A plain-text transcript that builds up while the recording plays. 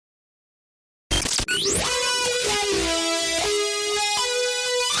The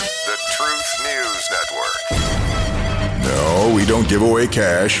Truth News Network. No, we don't give away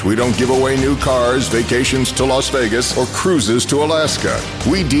cash. We don't give away new cars, vacations to Las Vegas, or cruises to Alaska.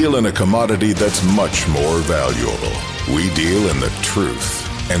 We deal in a commodity that's much more valuable. We deal in the truth,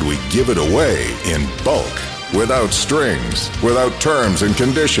 and we give it away in bulk, without strings, without terms and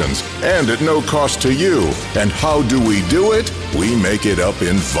conditions, and at no cost to you. And how do we do it? We make it up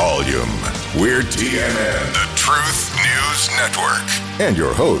in volume. We're TNN, the Truth News Network. And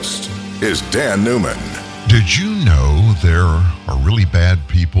your host is Dan Newman. Did you know there are really bad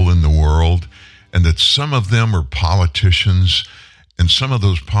people in the world, and that some of them are politicians, and some of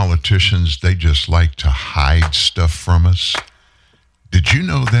those politicians, they just like to hide stuff from us? Did you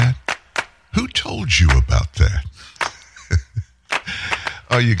know that? Who told you about that?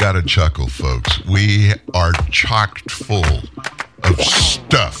 Oh, you got to chuckle, folks. We are chocked full of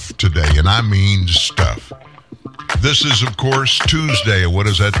stuff today, and I mean stuff. This is, of course, Tuesday. What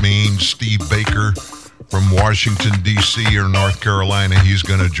does that mean? Steve Baker from Washington, D.C. or North Carolina, he's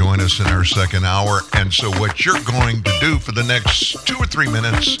going to join us in our second hour. And so what you're going to do for the next 2 or 3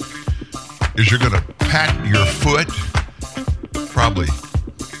 minutes is you're going to pat your foot, probably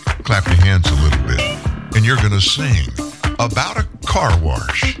clap your hands a little bit, and you're going to sing about a car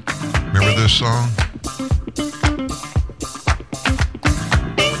wash. Remember this song?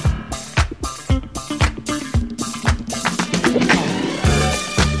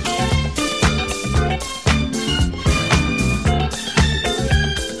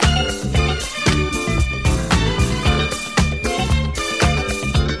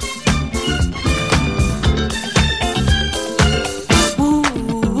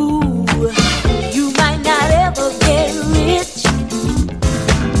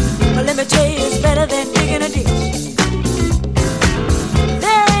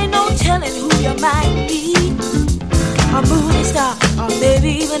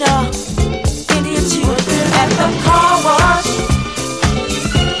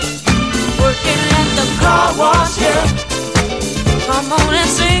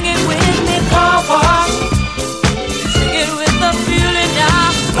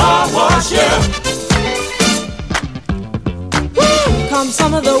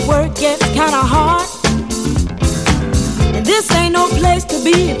 Some of the work gets kind of hard, and this ain't no place to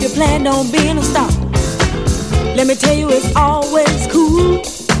be if you plan on being a star. Let me tell you, it's always cool,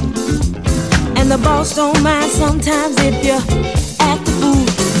 and the boss don't mind sometimes if you act the fool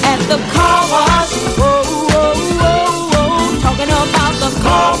at the car wash. Whoa, whoa, whoa, whoa, talking about the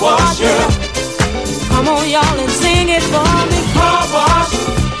car wash, yeah. Come on, y'all, and sing it for me. Car wash,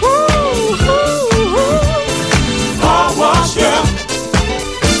 woo, woo, woo. Car wash, yeah.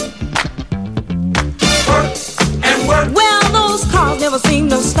 Well, those cars never seem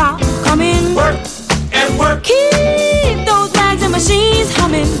to stop coming. Work and work. Keep those bags and machines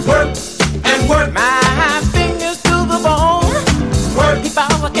humming. Work and work. My fingers to the bone. Work. If I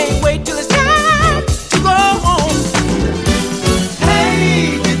can't wait till it's time to go home.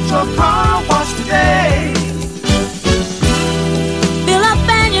 Hey, get your car washed today. Fill up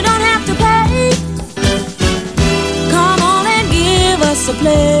and you don't have to pay. Come on and give us a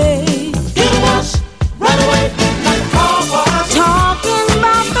play. Get a wash right away.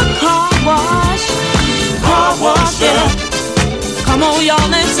 Come on,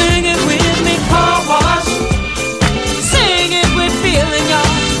 y'all, and sing it with me. Car wash. Sing it with feeling, y'all.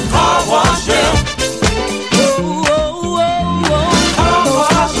 Car wash, yeah. Whoa, whoa, whoa, whoa. Those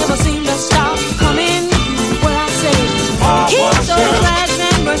cars never seem to stop coming. What I say, keep those bags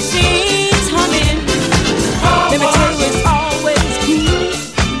and machines humming. Let me tell you, it's always cool.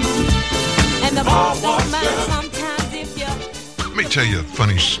 And the boss don't mind sometimes if you... Let me tell you a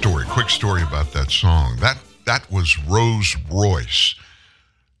funny story, quick story about that song. That was Rolls Royce.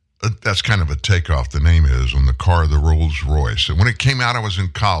 That's kind of a takeoff, the name is, on the car, the Rolls Royce. And when it came out, I was in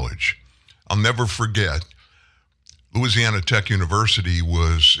college. I'll never forget, Louisiana Tech University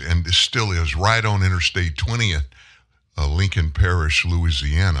was, and still is, right on Interstate 20 at Lincoln Parish,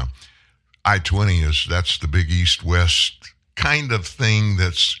 Louisiana. I-20 that's the big east-west kind of thing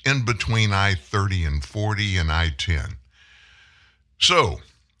that's in between I-30 and 40 and I-10. So,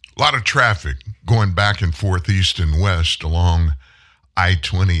 a lot of traffic going back and forth east and west along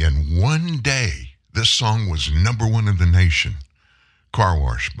I-20. And one day, this song was #1 in the nation, Car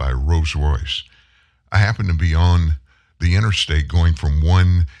Wash by Rolls Royce. I happened to be on the interstate going from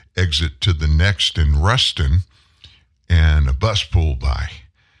one exit to the next in Ruston, and a bus pulled by.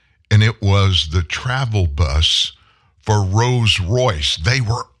 And it was the travel bus for Rolls Royce. They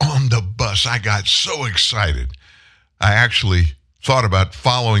were on the bus. I got so excited. I actually thought about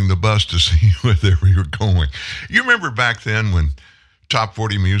following the bus to see where they were going. You remember back then when Top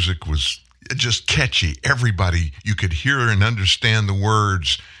 40 music was just catchy. Everybody, you could hear and understand the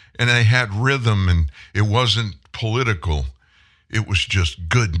words, and they had rhythm, and it wasn't political. It was just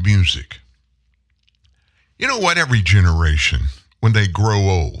good music. You know what? Every generation, when they grow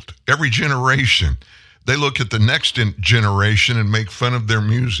old, every generation, they look at the next generation and make fun of their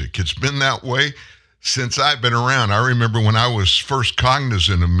music. It's been that way since I've been around. I remember when I was first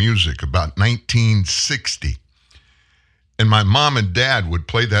cognizant of music, about 1960. And my mom and dad would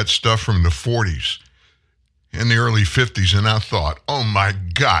play that stuff from the 40s and the early 50s. And I thought, oh my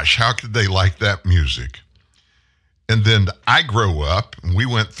gosh, how could they like that music? And then I grew up, and we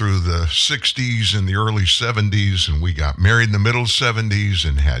went through the 60s and the early 70s, and we got married in the middle 70s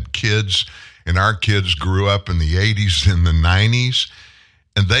and had kids. And our kids grew up in the 80s and the 90s.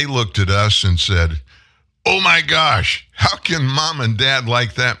 And they looked at us and said, oh my gosh, how can mom and dad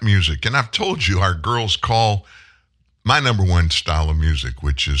like that music? And I've told you, our girls call my number one style of music,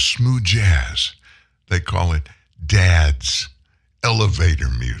 which is smooth jazz. They call it dad's elevator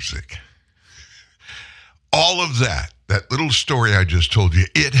music. All of that little story I just told you,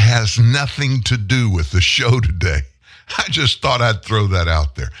 it has nothing to do with the show today. I just thought I'd throw that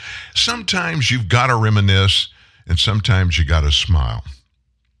out there. Sometimes you've got to reminisce, and sometimes you got to smile.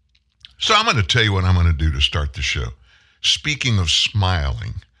 So I'm going to tell you what I'm going to do to start the show. Speaking of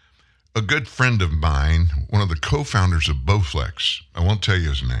smiling, a good friend of mine, one of the co-founders of Bowflex, I won't tell you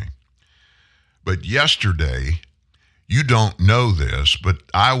his name, but yesterday, you don't know this, but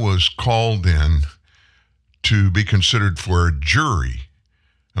I was called in to be considered for a jury,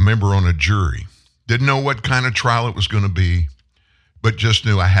 a member on a jury. Didn't know what kind of trial it was going to be, but just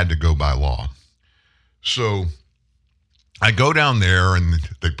knew I had to go by law. So I go down there, and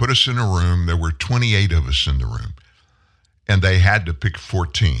they put us in a room. There were 28 of us in the room, and they had to pick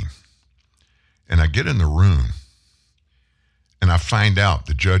 14. And I get in the room, and I find out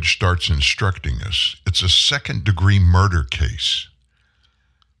the judge starts instructing us. It's a second-degree murder case.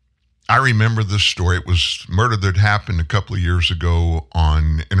 I remember this story. It was murder that happened a couple of years ago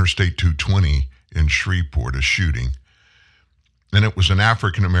on Interstate 220 in Shreveport, a shooting. And it was an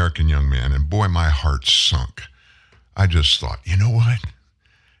African-American young man, and boy, my heart sunk. I just thought, you know what?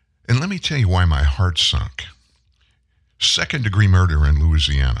 And let me tell you why my heart sunk. Second-degree murder in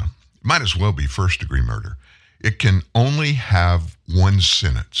Louisiana. It might as well be first-degree murder. It can only have one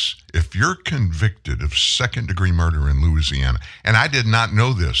sentence. If you're convicted of second-degree murder in Louisiana, and I did not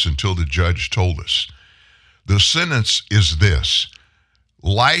know this until the judge told us, the sentence is this: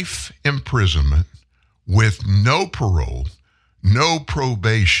 life imprisonment with no parole, no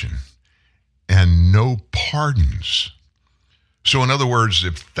probation, and no pardons. So in other words,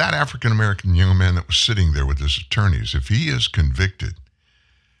 if that African-American young man that was sitting there with his attorneys, if he is convicted,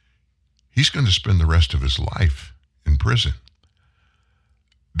 he's going to spend the rest of his life in prison.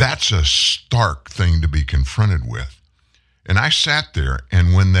 That's a stark thing to be confronted with. And I sat there,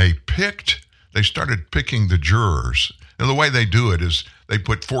 and when they started picking the jurors. Now, the way they do it is they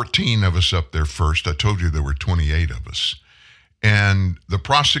put 14 of us up there first. I told you there were 28 of us. And the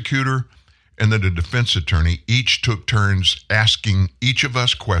prosecutor and then the defense attorney each took turns asking each of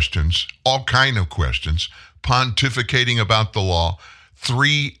us questions, all kind of questions, pontificating about the law.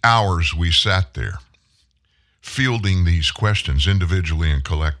 3 hours we sat there fielding these questions individually and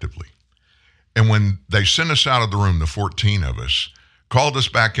collectively. And when they sent us out of the room, the 14 of us, called us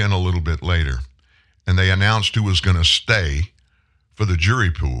back in a little bit later, and they announced who was going to stay for the jury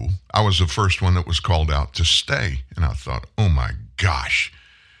pool, I was the first one that was called out to stay. And I thought, oh my gosh,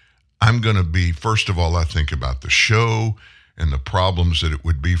 I'm going to be, first of all, I think about the show and the problems that it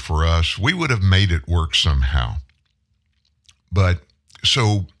would be for us. We would have made it work somehow. But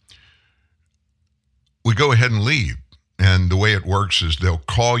so we go ahead and leave. And the way it works is they'll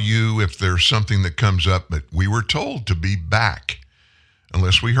call you if there's something that comes up, but we were told to be back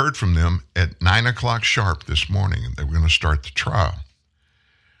unless we heard from them at 9 o'clock sharp this morning, and they were going to start the trial.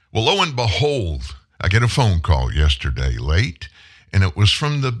 Well, lo and behold, I get a phone call yesterday late, and it was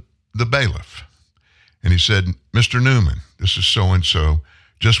from the bailiff. And he said, Mr. Newman, this is so-and-so,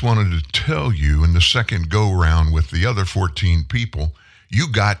 just wanted to tell you in the second go-round with the other 14 people, you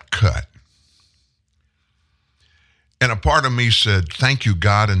got cut. And a part of me said, thank you,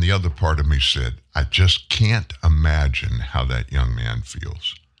 God. And the other part of me said, I just can't imagine how that young man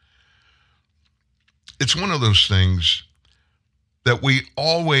feels. It's one of those things that we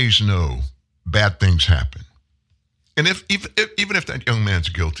always know bad things happen. And even if that young man's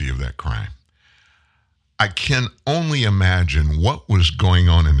guilty of that crime, I can only imagine what was going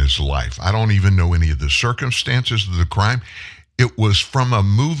on in his life. I don't even know any of the circumstances of the crime. It was from a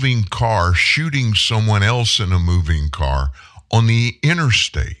moving car shooting someone else in a moving car on the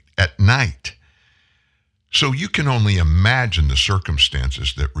interstate at night. So you can only imagine the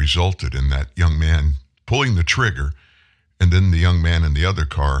circumstances that resulted in that young man pulling the trigger and then the young man in the other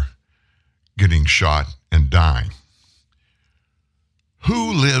car getting shot and dying.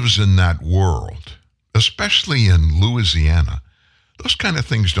 Who lives in that world, especially in Louisiana? Those kind of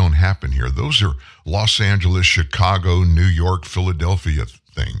things don't happen here. Those are Los Angeles, Chicago, New York, Philadelphia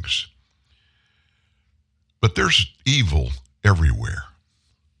things. But there's evil everywhere.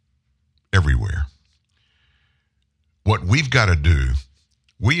 Everywhere. What we've got to do,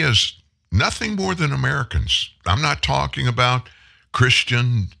 we as nothing more than Americans, I'm not talking about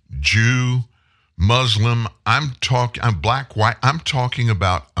Christian, Jew, Muslim, I'm black, white, I'm talking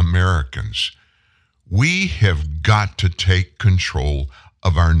about Americans. We have got to take control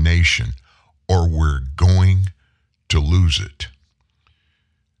of our nation or we're going to lose it.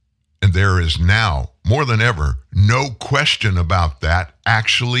 And there is now, more than ever, no question about that,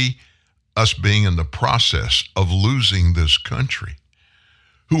 actually us being in the process of losing this country.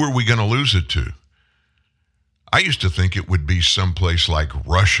 Who are we going to lose it to? I used to think it would be someplace like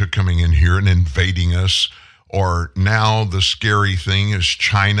Russia coming in here and invading us, or now the scary thing is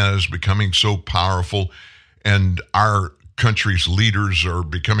China is becoming so powerful and our country's leaders are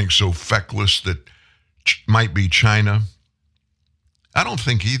becoming so feckless that might be China. I don't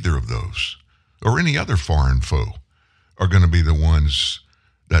think either of those or any other foreign foe are going to be the ones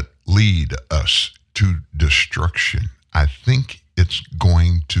that lead us to destruction. I think it's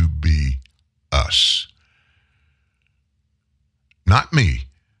going to be us. Not me.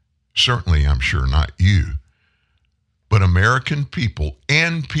 Certainly, I'm sure not you. But American people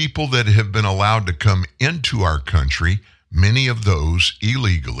and people that have been allowed to come into our country, many of those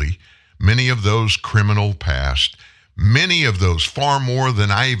illegally, many of those criminal past, many of those, far more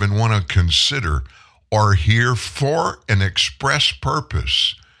than I even want to consider, are here for an express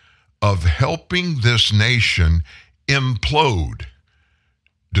purpose of helping this nation implode,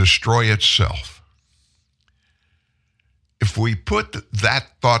 destroy itself. If we put that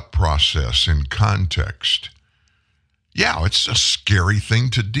thought process in context, yeah, it's a scary thing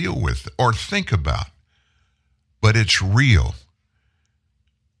to deal with or think about, but it's real.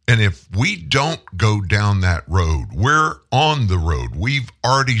 And if we don't go down that road, we're on the road. We've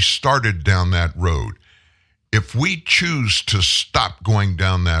already started down that road. If we choose to stop going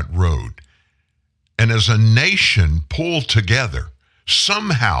down that road and as a nation pull together,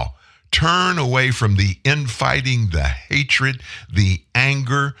 somehow turn away from the infighting, the hatred, the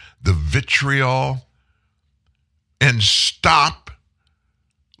anger, the vitriol, and stop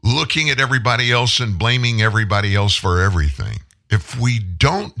looking at everybody else and blaming everybody else for everything. If we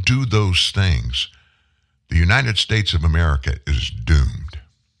don't do those things, the United States of America is doomed.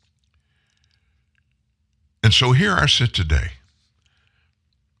 And so here I sit today.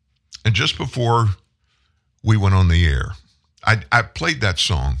 And just before we went on the air, I played that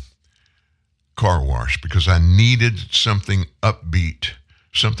song, Car Wash, because I needed something upbeat,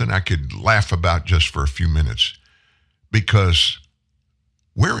 something I could laugh about just for a few minutes, because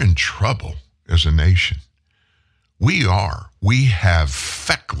we're in trouble as a nation. We have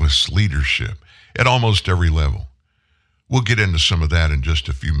feckless leadership at almost every level. We'll get into some of that in just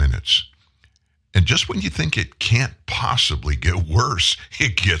a few minutes. And just when you think it can't possibly get worse,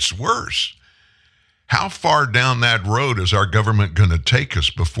 it gets worse. How far down that road is our government going to take us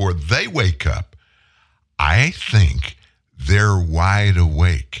before they wake up? I think they're wide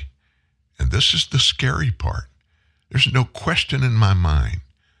awake. And this is the scary part. There's no question in my mind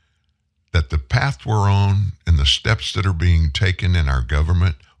that the path we're on and the steps that are being taken in our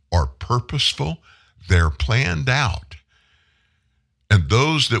government are purposeful. They're planned out. And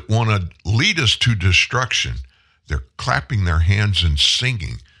those that want to lead us to destruction, they're clapping their hands and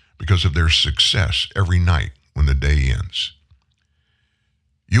singing because of their success every night when the day ends.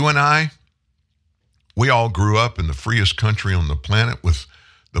 You and I, we all grew up in the freest country on the planet with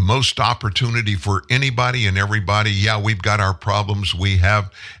the most opportunity for anybody and everybody. Yeah, we've got our problems. We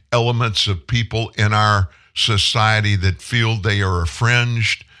have elements of people in our society that feel they are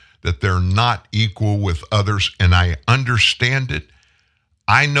infringed, that they're not equal with others, and I understand it.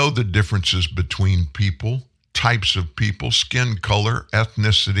 I know the differences between people, types of people, skin color,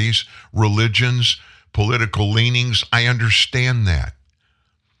 ethnicities, religions, political leanings. I understand that.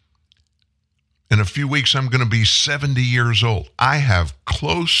 In a few weeks, I'm going to be 70 years old. I have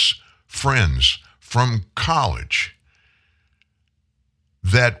close friends from college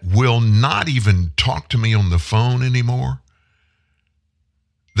that will not even talk to me on the phone anymore.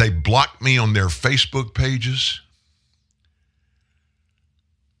 They block me on their Facebook pages.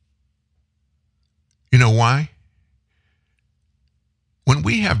 You know why? When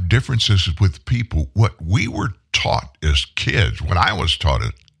we have differences with people, what we were taught as kids, what I was taught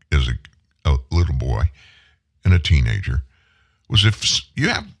as a little boy and a teenager, was if you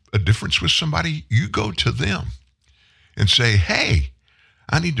have a difference with somebody, you go to them and say, hey,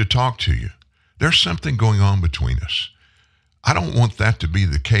 I need to talk to you. There's something going on between us. I don't want that to be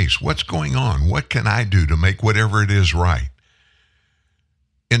the case. What's going on? What can I do to make whatever it is right?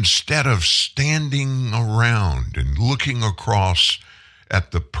 Instead of standing around and looking across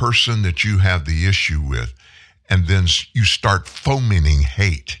at the person that you have the issue with, and then you start fomenting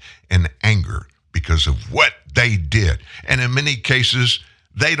hate and anger because of what they did. And in many cases,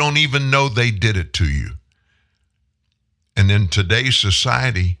 they don't even know they did it to you. And in today's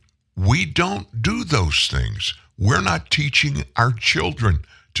society, we don't do those things. We're not teaching our children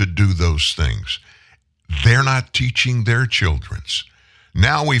to do those things. They're not teaching their children's.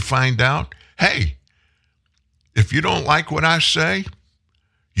 Now we find out, hey, if you don't like what I say,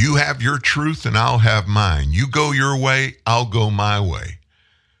 you have your truth and I'll have mine. You go your way, I'll go my way.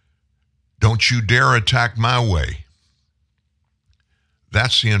 Don't you dare attack my way.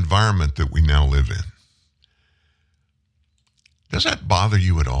 That's the environment that we now live in. Does that bother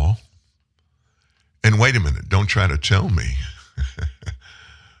you at all? And wait a minute, don't try to tell me.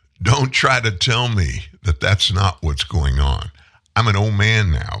 Don't try to tell me that that's not what's going on. I'm an old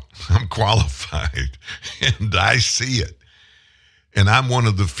man now. I'm qualified, and I see it. And I'm one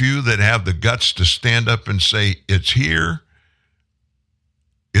of the few that have the guts to stand up and say, it's here.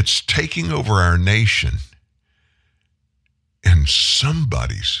 It's taking over our nation. And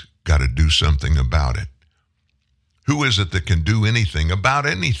somebody's got to do something about it. Who is it that can do anything about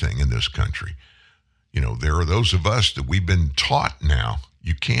anything in this country? You know, there are those of us that we've been taught now,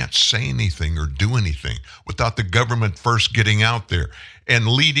 you can't say anything or do anything without the government first getting out there and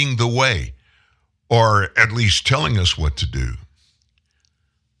leading the way, or at least telling us what to do.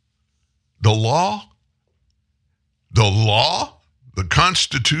 The law, the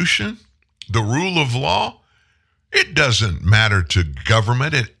Constitution, the rule of law, it doesn't matter to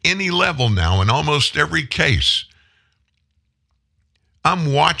government at any level now in almost every case.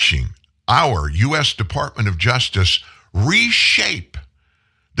 I'm watching our U.S. Department of Justice reshape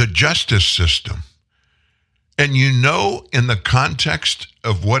the justice system. And you know, in the context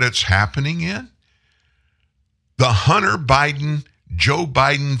of what it's happening in, the Hunter Biden, Joe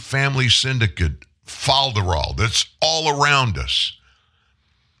Biden family syndicate, falderall, that's all around us.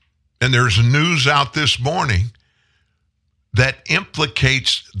 And there's news out this morning that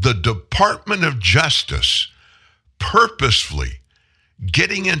implicates the Department of Justice purposefully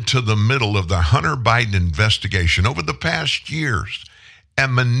getting into the middle of the Hunter Biden investigation over the past years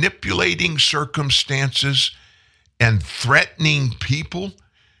and manipulating circumstances and threatening people.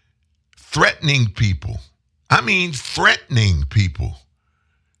 Threatening people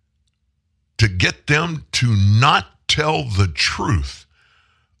to get them to not tell the truth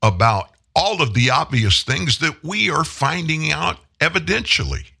about all of the obvious things that we are finding out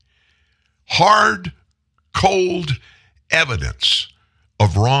evidentially. Hard, cold evidence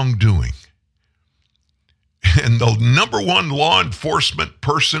of wrongdoing. And the number one law enforcement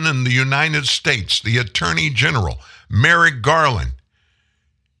person in the United States, the Attorney General, Merrick Garland,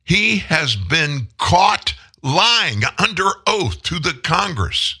 he has been caught lying under oath to the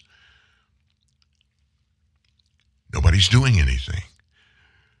Congress. Nobody's doing anything.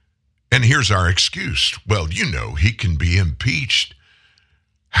 And here's our excuse. Well, you know, he can be impeached.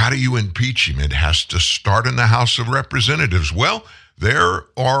 How do you impeach him? It has to start in the House of Representatives. Well, there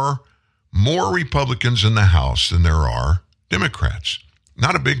are more Republicans in the House than there are Democrats.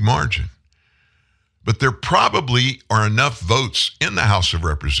 Not a big margin. But there probably are enough votes in the House of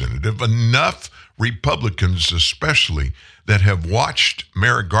Representatives, enough Republicans especially, that have watched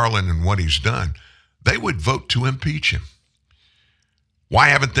Merrick Garland and what he's done. They would vote to impeach him. Why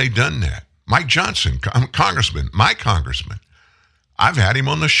haven't they done that? Mike Johnson, my congressman, I've had him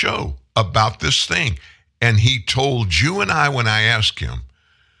on the show about this thing. And he told you and I when I asked him,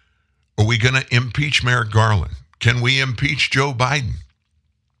 are we going to impeach Merrick Garland? Can we impeach Joe Biden?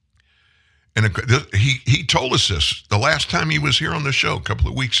 And he told us this the last time he was here on the show a couple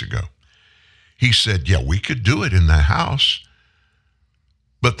of weeks ago. He said, yeah, we could do it in the House.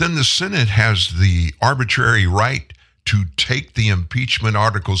 But then the Senate has the arbitrary right to take the impeachment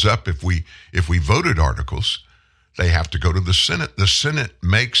articles up. If we voted articles, they have to go to the Senate. The Senate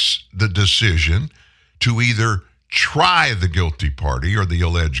makes the decision to either try the guilty party or the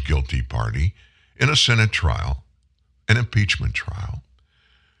alleged guilty party in a Senate trial, an impeachment trial.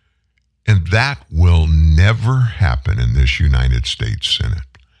 And that will never happen in this United States Senate.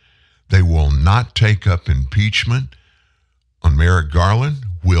 They will not take up impeachment on Merrick Garland,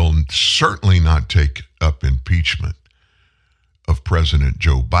 will certainly not take up impeachment of President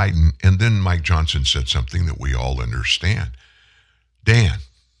Joe Biden. And then Mike Johnson said something that we all understand. Dan,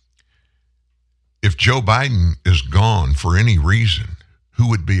 if Joe Biden is gone for any reason, who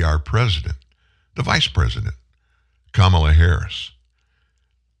would be our president? The vice president, Kamala Harris.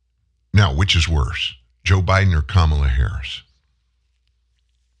 Now, which is worse, Joe Biden or Kamala Harris?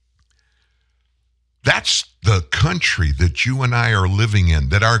 That's the country that you and I are living in,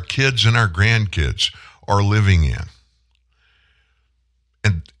 that our kids and our grandkids are living in.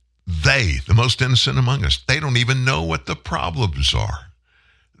 And they, the most innocent among us, they don't even know what the problems are.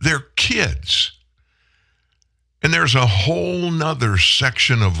 They're kids. And there's a whole nother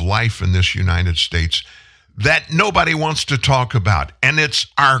section of life in this United States that nobody wants to talk about. And it's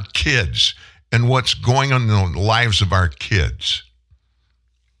our kids and what's going on in the lives of our kids.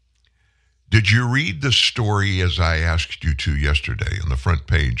 Did you read the story as I asked you to yesterday on the front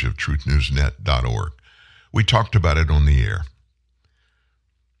page of truthnewsnet.org? We talked about it on the air.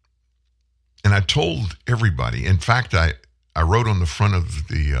 And I told everybody, in fact, I wrote on the front of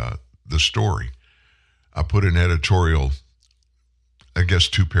the story, I put an editorial, I guess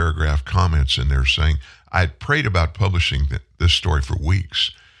 2-paragraph comments in there saying I had prayed about publishing this story for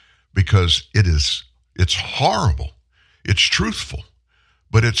weeks because it's horrible. It's truthful,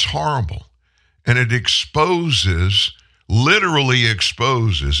 but it's horrible. And it literally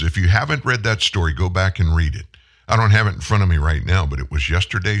exposes, if you haven't read that story, go back and read it. I don't have it in front of me right now, but it was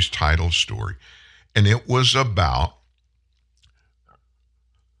yesterday's title story. And it was about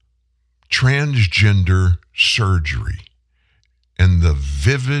transgender surgery and the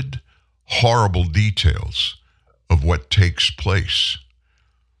vivid, horrible details of what takes place.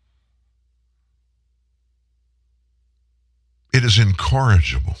 It is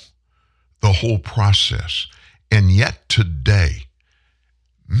incorrigible, the whole process. And yet today,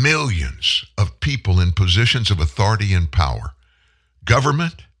 millions of people in positions of authority and power,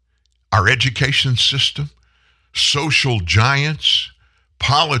 government, our education system, social giants,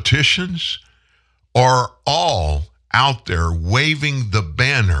 politicians, are all out there waving the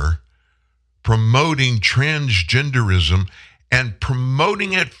banner, promoting transgenderism and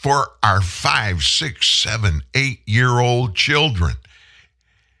promoting it for our 5, 6, 7, 8-year-old children.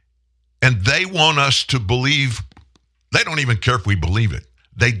 And they want us to believe, they don't even care if we believe it.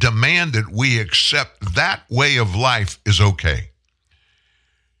 They demand that we accept that way of life is okay.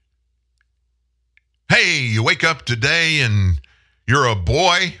 Hey, you wake up today and you're a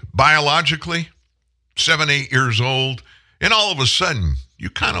boy biologically, 7, 8 years old, and all of a sudden you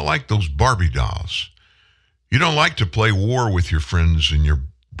kind of like those Barbie dolls. You don't like to play war with your friends and your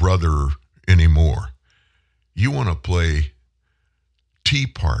brother anymore. You want to play Tea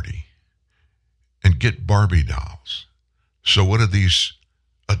Party and get Barbie dolls. So what do these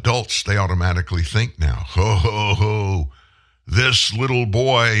adults, they automatically think now? Ho, ho, ho. This little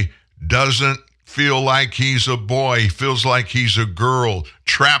boy doesn't feel like he's a boy. He feels like he's a girl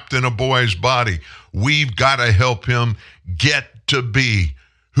trapped in a boy's body. We've got to help him get to be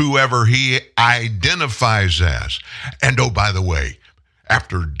whoever he identifies as. And oh, by the way,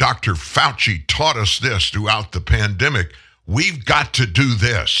 after Dr. Fauci taught us this throughout the pandemic, we've got to do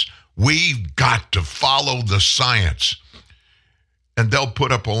this. We've got to follow the science. And they'll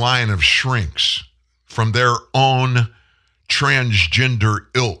put up a line of shrinks from their own transgender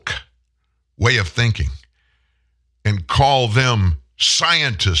ilk way of thinking and call them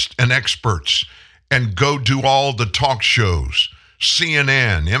scientists and experts and go do all the talk shows,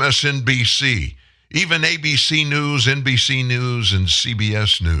 CNN, MSNBC, even ABC News, NBC News, and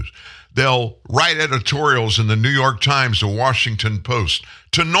CBS News. They'll write editorials in the New York Times, the Washington Post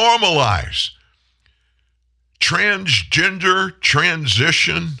to normalize transgender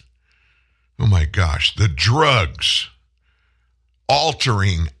transition. Oh my gosh, the drugs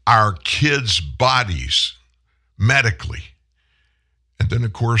altering our kids' bodies medically. And then,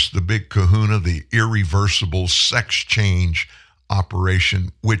 of course, the big kahuna, the irreversible sex change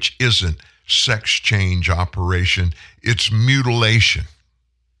operation, which isn't sex change operation, it's mutilation.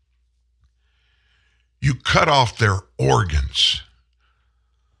 You cut off their organs.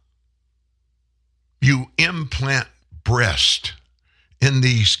 You implant breast in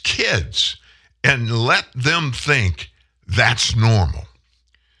these kids and let them think that's normal.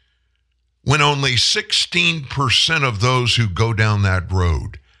 When only 16% of those who go down that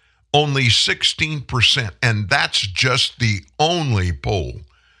road, only 16%, and that's just the only poll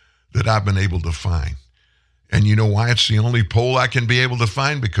that I've been able to find. And you know why it's the only poll I can be able to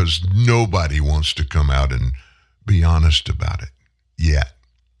find? Because nobody wants to come out and be honest about it yet.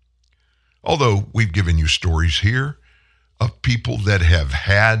 Although we've given you stories here of people that have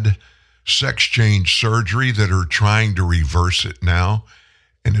had sex change surgery that are trying to reverse it now,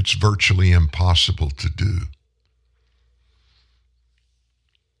 and it's virtually impossible to do.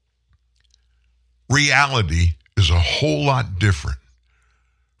 Reality is a whole lot different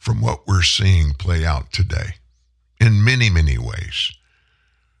from what we're seeing play out today in many, many ways.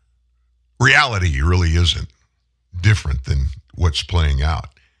 Reality really isn't different than what's playing out.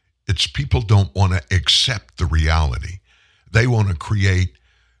 It's people don't want to accept the reality. They want to create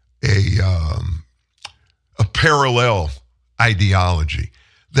a parallel ideology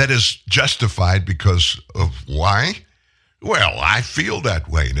that is justified because of why? Well, I feel that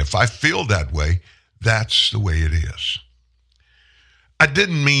way. And if I feel that way, that's the way it is. I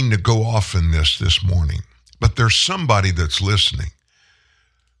didn't mean to go off in this morning, but there's somebody that's listening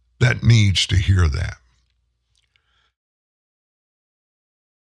that needs to hear that.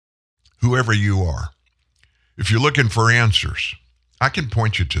 Whoever you are, if you're looking for answers, I can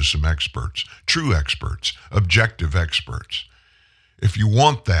point you to some experts, true experts, objective experts. If you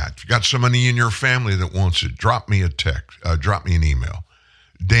want that, if you got somebody in your family that wants it, drop me a text, drop me an email.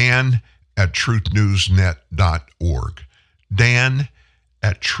 Dan@truthnewsnet.org.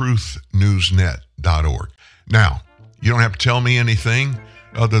 Dan@truthnewsnet.org. Now, you don't have to tell me anything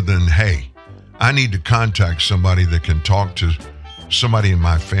other than, hey, I need to contact somebody that can talk to somebody in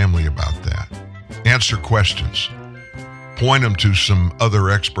my family about that. Answer questions. Point them to some other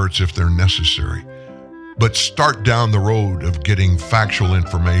experts if they're necessary. But start down the road of getting factual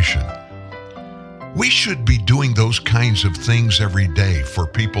information. We should be doing those kinds of things every day for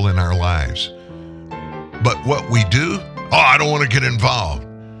people in our lives. But what we do, I don't want to get involved.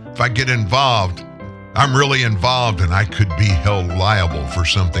 If I get involved, I'm really involved and I could be held liable for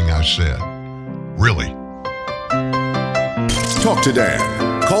something I said. Really. Talk to Dan.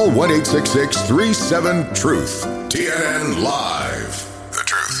 Call 1-866-37-TRUTH. TNN Live. The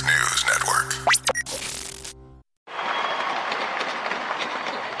Truth News Network.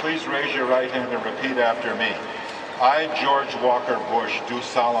 Please raise your right hand and repeat after me. I, George Walker Bush, do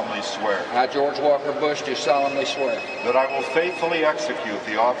solemnly swear I, George Walker Bush, do solemnly swear that I will faithfully execute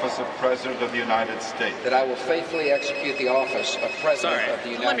the office of President of the United States. that I will faithfully execute the office of President of the United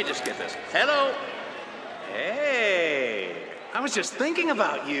States. Let me just get this. Hello. Hey, I was just thinking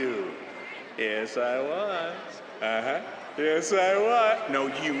about you. Yes, I was. Yes, I was. No,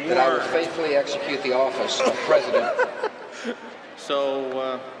 you weren't. That I will faithfully execute the office of President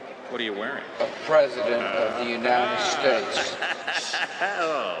So, what are you wearing? of President of the United States.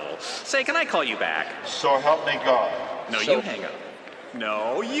 Oh. Say, can I call you back? So help me God. No, So- you hang up.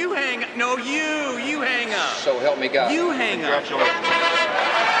 No, you hang up. No, you hang up. So help me God. You hang up. Congratulations.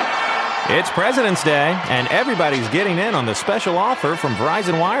 It's President's Day, and everybody's getting in on the special offer from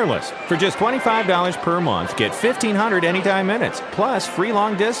Verizon Wireless. For just $25 per month, get 1,500 anytime minutes, plus free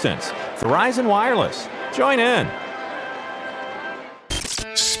long distance. Verizon Wireless. Join in.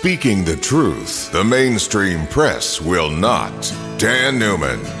 Speaking the truth, the mainstream press will not. Dan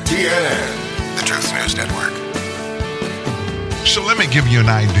Newman, TNN. The Truth News Network. So let me give you an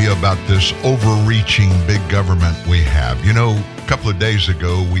idea about this overreaching big government we have. You know, a couple of days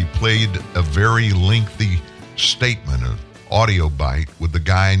ago, we played a very lengthy statement, an audio bite, with a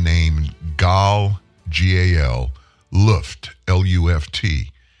guy named Gal, G-A-L, Luft,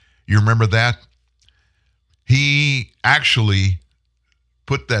 L-U-F-T. You remember that? He actually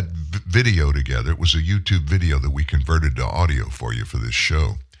put that video together. It was a YouTube video that we converted to audio for you for this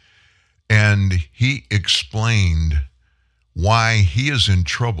show. And he explained why he is in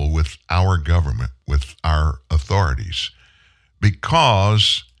trouble with our government, with our authorities,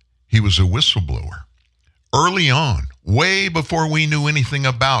 because he was a whistleblower. Early on, way before we knew anything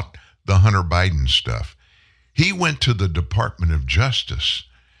about the Hunter Biden stuff, he went to the Department of Justice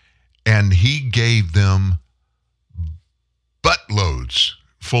and he gave them buttloads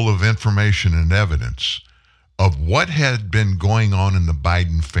full of information and evidence of what had been going on in the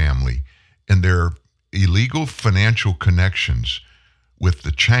Biden family and their illegal financial connections with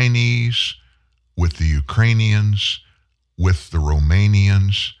the Chinese, with the Ukrainians, with the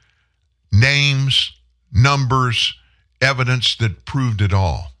Romanians, names, numbers, evidence that proved it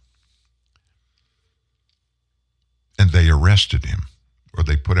all. And they arrested him, or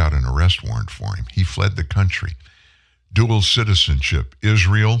they put out an arrest warrant for him. He fled the country. Dual citizenship,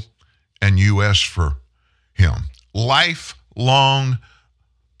 Israel and U.S. for him. Lifelong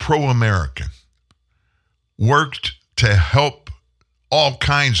pro-American. Worked to help all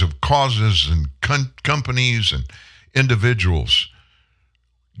kinds of causes and companies and individuals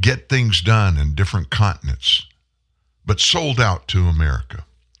get things done in different continents, but sold out to America.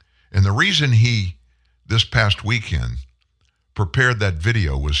 And the reason he, this past weekend, prepared that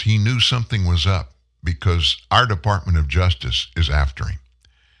video was he knew something was up because our Department of Justice is after him.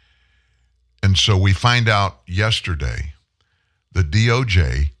 And so we find out yesterday the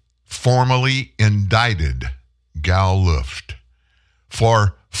DOJ formally indicted Gal Luft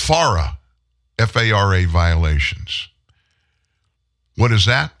for FARA, F-A-R-A violations. What is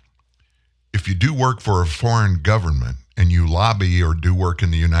that? If you do work for a foreign government and you lobby or do work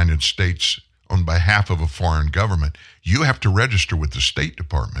in the United States on behalf of a foreign government, you have to register with the State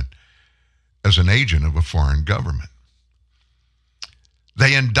Department as an agent of a foreign government.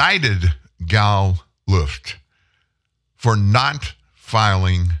 They indicted Gal Luft for not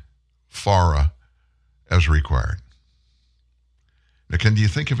filing FARA as required. Now, do you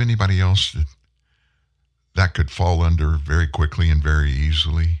think of anybody else that could fall under very quickly and very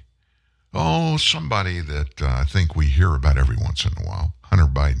easily? Oh, somebody that I think we hear about every once in a while, Hunter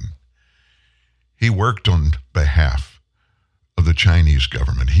Biden. He worked on behalf of the Chinese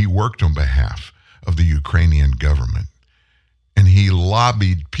government. He worked on behalf of the Ukrainian government. And he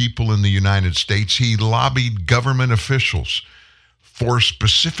lobbied people in the United States. He lobbied government officials for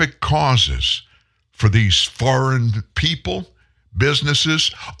specific causes for these foreign people,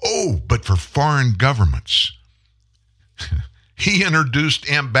 businesses, but for foreign governments. He introduced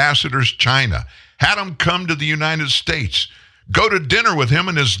ambassadors China, had them come to the United States, go to dinner with him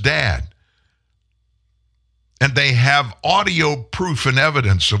and his dad. And they have audio proof and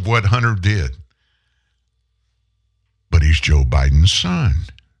evidence of what Hunter did. But he's Joe Biden's son.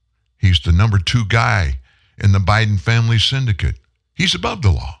 He's the number 2 guy in the Biden family syndicate. He's above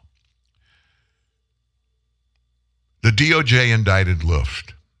the law. The DOJ indicted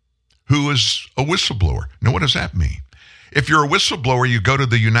Luft, who is a whistleblower. Now, what does that mean? If you're a whistleblower, you go to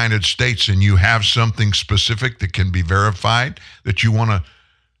the United States and you have something specific that can be verified that you want to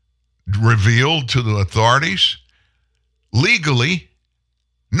reveal to the authorities, legally,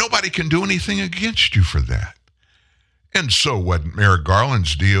 nobody can do anything against you for that. And so what Merrick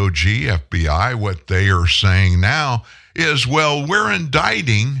Garland's DOJ, FBI, what they are saying now is, well, we're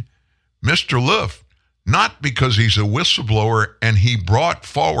indicting Mr. Luft, not because he's a whistleblower and he brought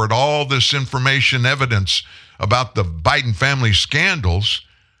forward all this information, evidence about the Biden family scandals,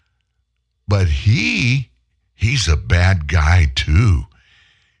 but he's a bad guy too.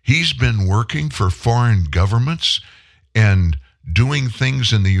 He's been working for foreign governments and doing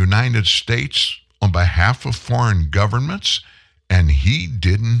things in the United States on behalf of foreign governments, and he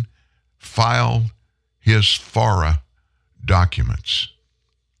didn't file his FARA documents.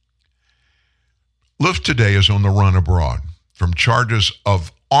 Luft today is on the run abroad from charges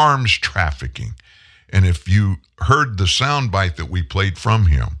of arms trafficking. And if you heard the soundbite that we played from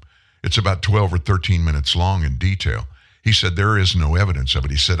him, it's about 12 or 13 minutes long in detail. He said there is no evidence of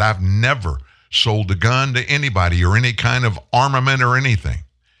it. He said, I've never sold a gun to anybody or any kind of armament or anything.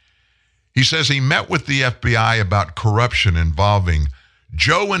 He says he met with the FBI about corruption involving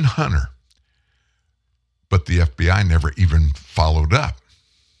Joe and Hunter, but the FBI never even followed up.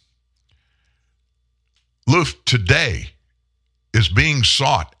 Luft today is being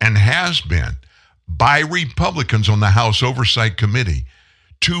sought and has been by Republicans on the House Oversight Committee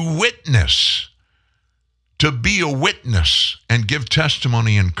to witness, to be a witness and give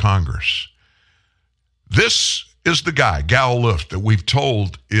testimony in Congress. This is the guy, Gal Luft, that we've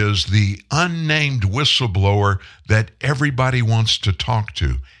told is the unnamed whistleblower that everybody wants to talk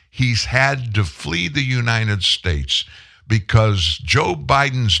to. He's had to flee the United States because Joe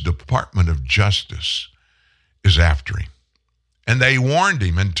Biden's Department of Justice is after him. And they warned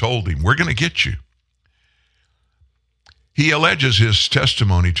him and told him, we're going to get you. He alleges his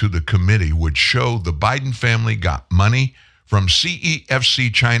testimony to the committee would show the Biden family got money from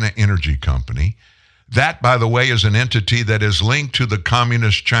CEFC China Energy Company. That, by the way, is an entity that is linked to the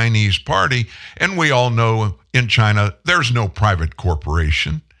Communist Chinese Party. And we all know in China, there's no private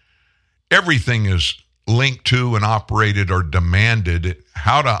corporation. Everything is linked to and operated or demanded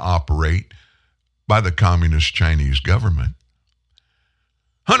how to operate by the Communist Chinese government.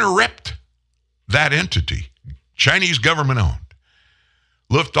 Hunter ripped that entity, Chinese government owned.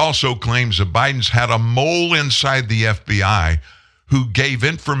 Luft also claims that Biden's had a mole inside the FBI who gave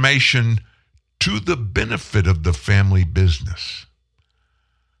information to the benefit of the family business.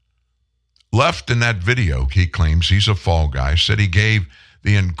 Luft in that video, he claims he's a fall guy, said he gave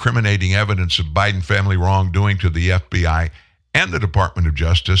the incriminating evidence of Biden family wrongdoing to the FBI and the Department of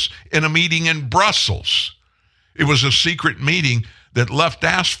Justice in a meeting in Brussels. It was a secret meeting that Luft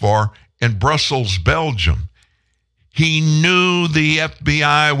asked for in Brussels, Belgium. He knew the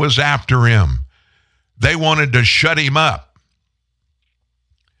FBI was after him. They wanted to shut him up.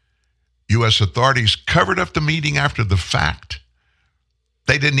 U.S. authorities covered up the meeting after the fact.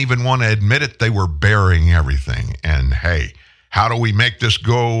 They didn't even want to admit it. They were burying everything. And hey, how do we make this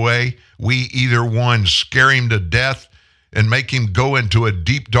go away? We either one, scare him to death and make him go into a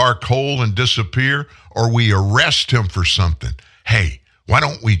deep, dark hole and disappear, or we arrest him for something. Hey, why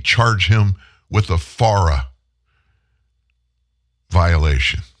don't we charge him with a FARA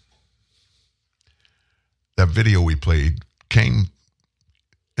violation? That video we played came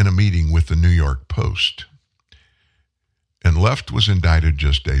in a meeting with the New York Post. And Luft was indicted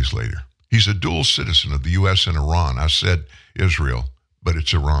just days later. He's a dual citizen of the U.S. and Iran. I said Israel, but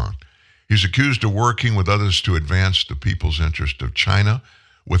it's Iran. He's accused of working with others to advance the people's interest of China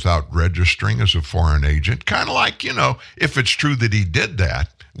without registering as a foreign agent. Kind of like, if it's true that he did that,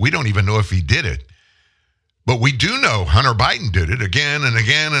 we don't even know if he did it. But we do know Hunter Biden did it again and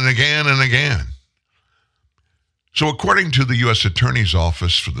again and again and again. So according to the U.S. Attorney's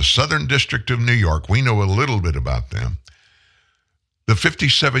Office for the Southern District of New York, we know a little bit about them. The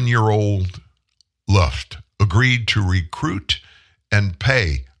 57-year-old Luft agreed to recruit and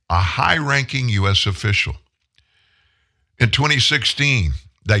pay a high-ranking U.S. official. In 2016,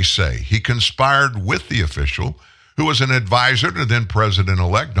 they say, he conspired with the official, who was an advisor to then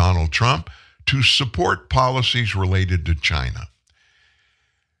President-elect Donald Trump, to support policies related to China.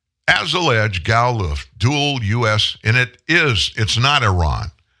 As alleged, Gal Luft, dual U.S., and it's not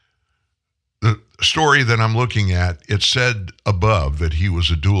Iran. The story that I'm looking at, it said above that he was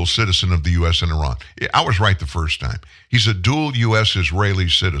a dual citizen of the U.S. and Iran. I was right the first time. He's a dual U.S. Israeli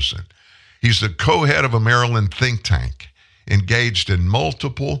citizen. He's the co-head of a Maryland think tank, engaged in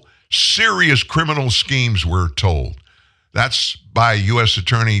multiple serious criminal schemes, we're told. That's by U.S.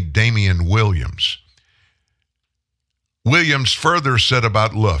 Attorney Damian Williams. Williams further said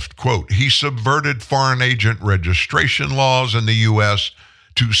about Luft, quote, he subverted foreign agent registration laws in the U.S.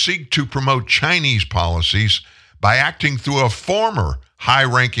 to seek to promote Chinese policies by acting through a former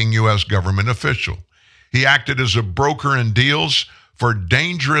high-ranking U.S. government official. He acted as a broker in deals for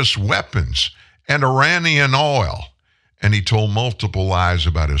dangerous weapons and Iranian oil, and he told multiple lies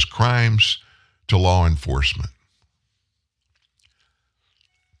about his crimes to law enforcement.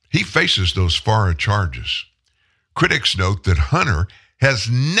 He faces those FARA charges. Critics note that Hunter has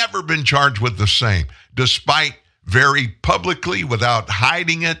never been charged with the same, despite very publicly, without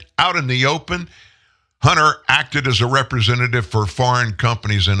hiding it, out in the open. Hunter acted as a representative for foreign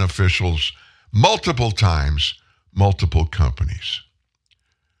companies and officials multiple times, multiple companies.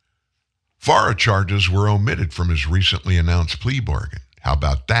 FARA charges were omitted from his recently announced plea bargain. How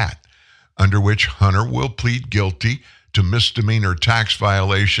about that? Under which Hunter will plead guilty to misdemeanor tax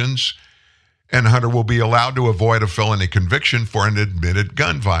violations, and Hunter will be allowed to avoid a felony conviction for an admitted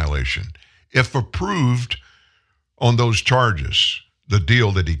gun violation. If approved on those charges, the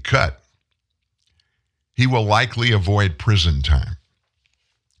deal that he cut, he will likely avoid prison time.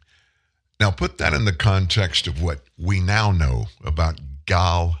 Now put that in the context of what we now know about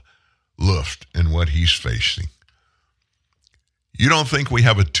Gal Luft and what he's facing. You don't think we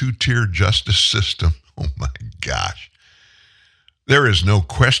have a two-tier justice system? Oh my gosh. There is no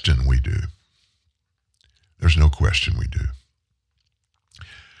question we do. There's no question we do.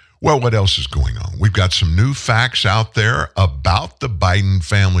 Well, what else is going on? We've got some new facts out there about the Biden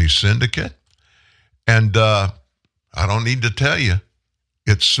family syndicate. And I don't need to tell you,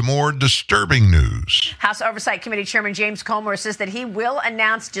 it's some more disturbing news. House Oversight Committee Chairman James Comer says that he will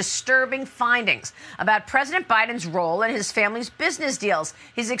announce disturbing findings about President Biden's role in his family's business deals.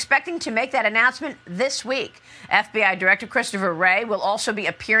 He's expecting to make that announcement this week. FBI Director Christopher Wray will also be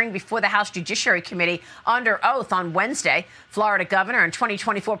appearing before the House Judiciary Committee under oath on Wednesday. Florida Governor and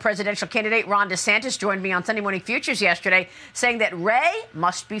 2024 presidential candidate Ron DeSantis joined me on Sunday Morning Futures yesterday, saying that Wray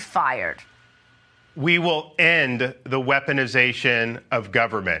must be fired. We will end the weaponization of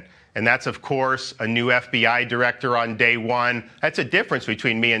government. And that's, of course, a new FBI director on day one. That's a difference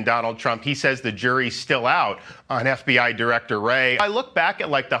between me and Donald Trump. He says the jury's still out on FBI Director Wray. I look back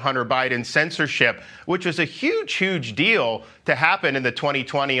at the Hunter Biden censorship, which was a huge, huge deal to happen in the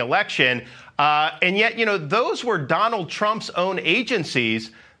 2020 election. And yet, those were Donald Trump's own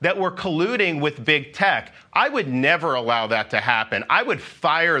agencies that were colluding with big tech. I would never allow that to happen. I would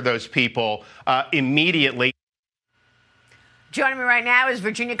fire those people immediately. Joining me right now is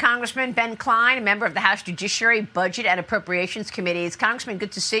Virginia Congressman Ben Cline, a member of the House Judiciary Budget and Appropriations Committees. Congressman,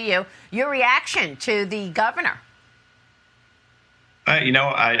 good to see you. Your reaction to the governor?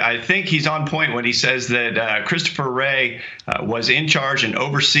 I think he's on point when he says that Christopher Wray was in charge and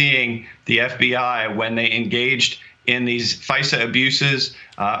overseeing the FBI when they engaged in these FISA abuses,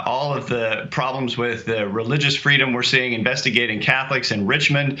 all of the problems with the religious freedom we're seeing, investigating Catholics in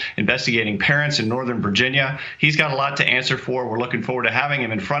Richmond, investigating parents in Northern Virginia. He's got a lot to answer for. We're looking forward to having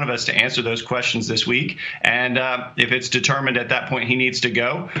him in front of us to answer those questions this week. And if it's determined at that point he needs to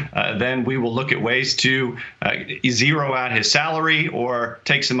go, then we will look at ways to zero out his salary or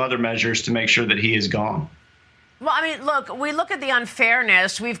take some other measures to make sure that he is gone. Well, I mean, look, we look at the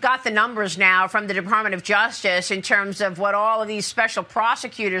unfairness. We've got the numbers now from the Department of Justice in terms of what all of these special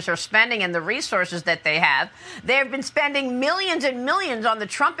prosecutors are spending and the resources that they have. They've been spending millions and millions on the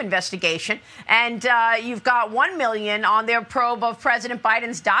Trump investigation, and you've got $1 million on their probe of President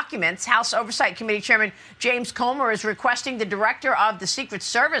Biden's documents. House Oversight Committee Chairman James Comer is requesting the director of the Secret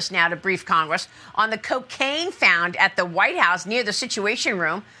Service now to brief Congress on the cocaine found at the White House near the Situation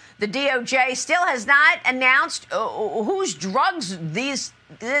Room. The DOJ still has not announced whose drugs this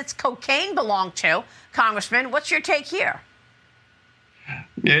cocaine belonged to. Congressman, what's your take here?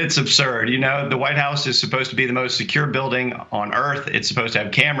 It's absurd. You know, the White House is supposed to be the most secure building on earth. It's supposed to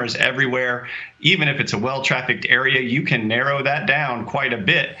have cameras everywhere. Even if it's a well-trafficked area, you can narrow that down quite a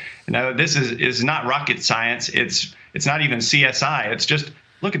bit. You know, this is not rocket science. It's not even CSI. It's just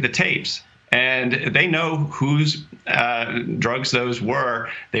look at the tapes. And they know whose drugs those were.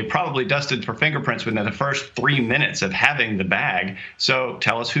 They probably dusted for fingerprints within the first 3 minutes of having the bag. So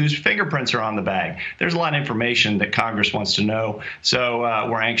tell us whose fingerprints are on the bag. There's a lot of information that Congress wants to know. So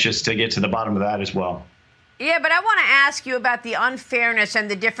we're anxious to get to the bottom of that as well. Yeah, but I want to ask you about the unfairness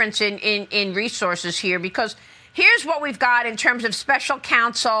and the difference in resources here, because here's what we've got in terms of special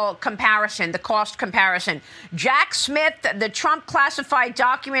counsel comparison, the cost comparison. Jack Smith, the Trump classified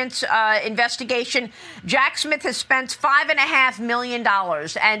documents investigation, Jack Smith has spent $5.5 million,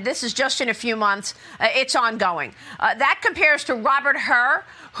 and this is just in a few months. It's ongoing. That compares to Robert Hur,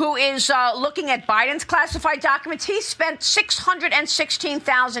 who is looking at Biden's classified documents. He spent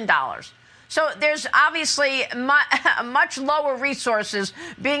 $616,000. So there's obviously much lower resources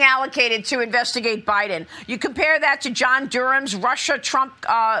being allocated to investigate Biden. You compare that to John Durham's Russia-Trump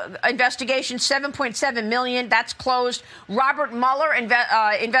investigation, $7.7 million. That's closed. Robert Mueller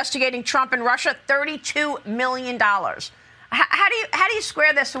investigating Trump and Russia, $32 million. How do you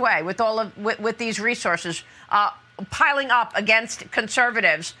square this away with with these resources piling up against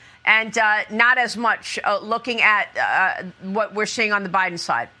conservatives and not as much looking at what we're seeing on the Biden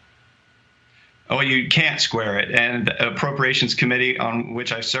side? Oh, you can't square it. And the Appropriations Committee on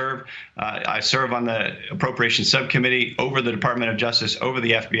which I serve on the Appropriations Subcommittee over the Department of Justice, over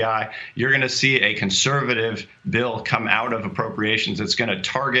the FBI. You're going to see a conservative bill come out of appropriations that's going to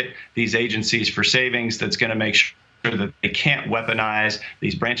target these agencies for savings, that's going to make sure that they can't weaponize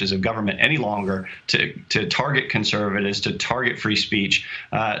these branches of government any longer to target conservatives, to target free speech,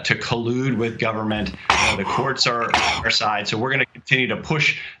 to collude with government. The courts are on our side. So we're going to continue to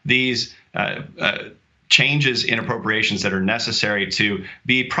push these changes in appropriations that are necessary to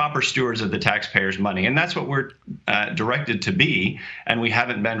be proper stewards of the taxpayers' money. And that's what we're directed to be, and we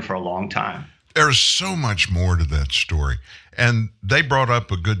haven't been for a long time. There's so much more to that story. And they brought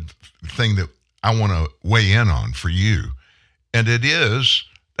up a good thing that I want to weigh in on for you, and it is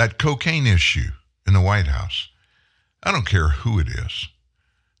that cocaine issue in the White House. I don't care who it is.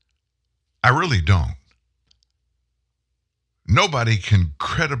 I really don't. Nobody can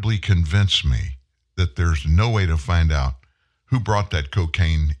credibly convince me that there's no way to find out who brought that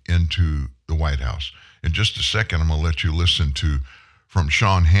cocaine into the White House. In just a second, I'm going to let you listen to from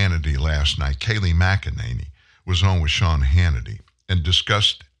Sean Hannity last night. Kayleigh McEnany was on with Sean Hannity and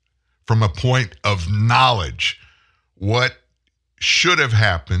discussed from a point of knowledge what should have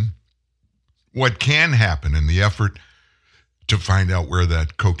happened, what can happen in the effort to find out where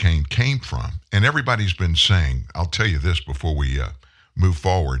that cocaine came from. And everybody's been saying, I'll tell you this before we move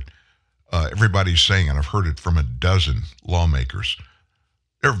forward, everybody's saying, and I've heard it from a dozen lawmakers,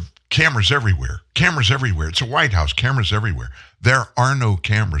 there are cameras everywhere, cameras everywhere. It's a White House, cameras everywhere. There are no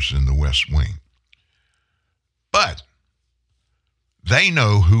cameras in the West Wing. But they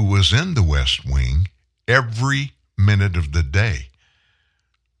know who was in the West Wing every minute of the day.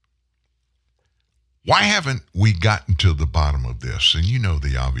 Why haven't we gotten to the bottom of this? And you know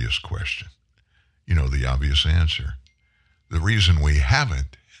the obvious question. You know the obvious answer. The reason we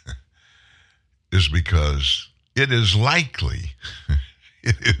haven't is because it is likely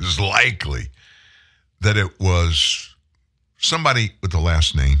that it was somebody with the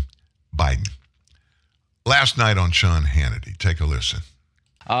last name Biden. Last night on Sean Hannity. Take a listen.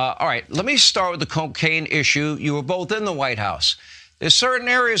 All right, let me start with the cocaine issue. You were both in the White House. There's certain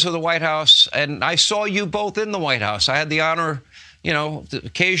areas of the White House, and I saw you both in the White House. I had the honor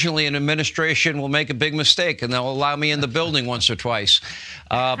occasionally an administration will make a big mistake and they'll allow me in the building once or twice.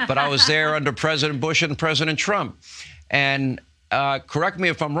 But I was there under President Bush and President Trump. And correct me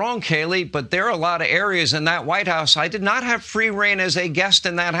if I'm wrong, Kayleigh, but there are a lot of areas in that White House. I did not have free reign as a guest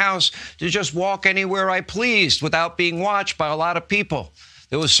in that house to just walk anywhere I pleased without being watched by a lot of people.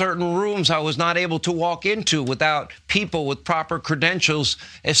 There were certain rooms I was not able to walk into without people with proper credentials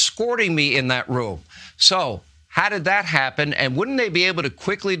escorting me in that room. So how did that happen? And wouldn't they be able to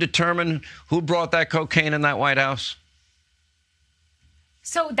quickly determine who brought that cocaine in that White House?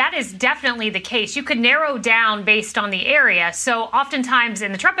 So that is definitely the case. You could narrow down based on the area. So oftentimes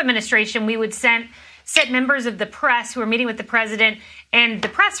in the Trump administration, we would sit members of the press who are meeting with the president in the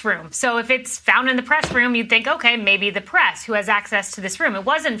press room. So if it's found in the press room, you'd think, okay, maybe the press who has access to this room. It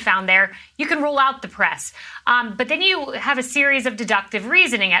wasn't found there. You can rule out the press. But then you have a series of deductive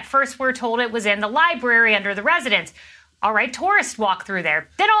reasoning. At first, we're told it was in the library under the residence. All right, tourists walk through there.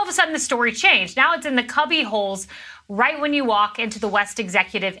 Then all of a sudden the story changed. Now it's in the cubby holes right when you walk into the West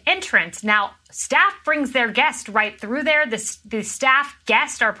Executive entrance. Now, staff brings their guest right through there. The staff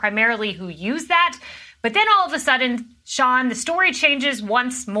guests are primarily who use that. But then all of a sudden, Sean, the story changes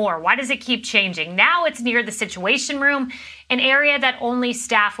once more. Why does it keep changing? Now it's near the Situation Room, an area that only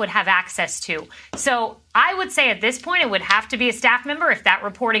staff would have access to. So I would say at this point, it would have to be a staff member if that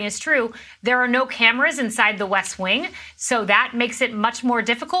reporting is true. There are no cameras inside the West Wing, so that makes it much more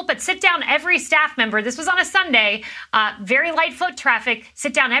difficult. But sit down every staff member. This was on a Sunday, very light foot traffic.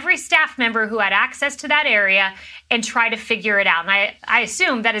 Sit down every staff member who had access to that area and try to figure it out. And I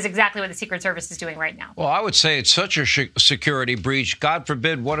assume that is exactly what the Secret Service is doing right now. Well, I would say it's such a security breach. God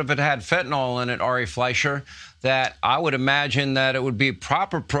forbid, what if it had fentanyl in it, Ari Fleischer, that I would imagine that it would be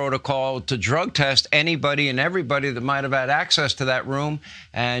proper protocol to drug test anybody and everybody that might have had access to that room.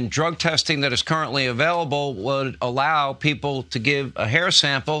 And drug testing that is currently available would allow people to give a hair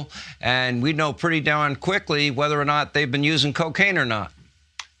sample, and we'd know pretty darn quickly whether or not they've been using cocaine or not.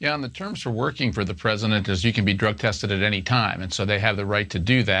 Yeah, and the terms for working for the president is you can be drug tested at any time. And so they have the right to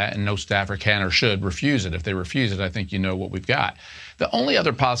do that, and no staffer can or should refuse it. If they refuse it, I think you know what we've got. The only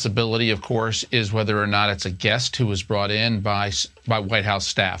other possibility, of course, is whether or not it's a guest who was brought in by White House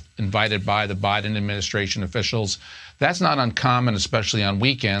staff, invited by the Biden administration officials. That's not uncommon, especially on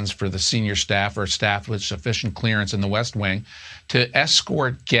weekends, for the senior staff or staff with sufficient clearance in the West Wing to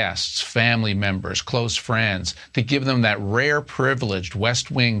escort guests, family members, close friends, to give them that rare, privileged West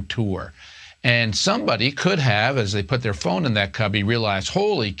Wing tour. And somebody could have, as they put their phone in that cubby, realize,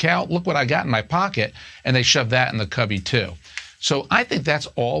 holy cow, look what I got in my pocket, and they shove that in the cubby too. So I think that's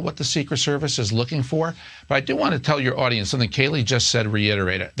all what the Secret Service is looking for. But I do want to tell your audience something Kayleigh just said,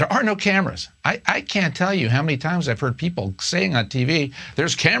 reiterate it. There are no cameras. I can't tell you how many times I've heard people saying on TV,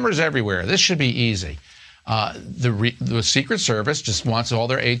 there's cameras everywhere. This should be easy. The Secret Service just wants all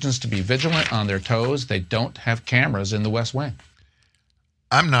their agents to be vigilant on their toes. They don't have cameras in the West Wing.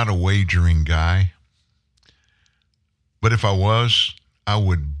 I'm not a wagering guy, but if I was, I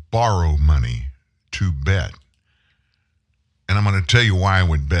would borrow money to bet. And I'm going to tell you why I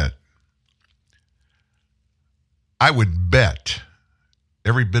would bet. I would bet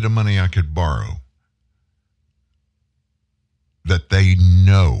every bit of money I could borrow that they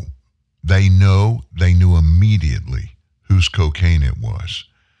knew immediately whose cocaine it was.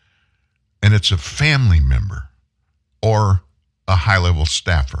 And it's a family member or a high-level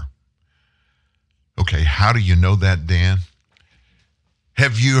staffer. Okay, how do you know that, Dan?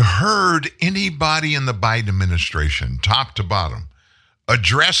 Have you heard anybody in the Biden administration, top to bottom,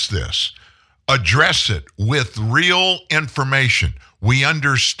 address this? Address it with real information. We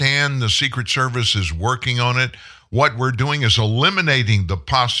understand the Secret Service is working on it. What we're doing is eliminating the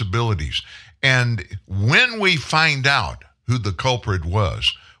possibilities. And when we find out who the culprit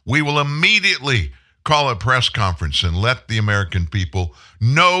was, we will immediately call a press conference and let the American people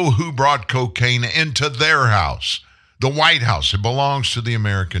know who brought cocaine into their house. The White House, it belongs to the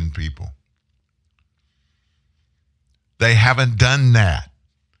American people. They haven't done that.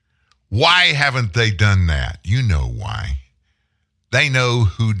 Why haven't they done that? You know why. They know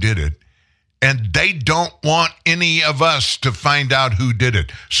who did it, and they don't want any of us to find out who did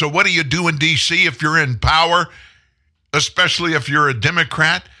it. So what do you do in D.C. if you're in power, especially if you're a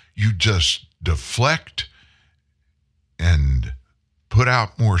Democrat? You just deflect and put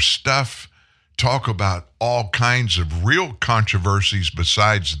out more stuff, talk about all kinds of real controversies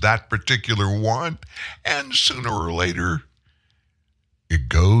besides that particular one, and sooner or later, it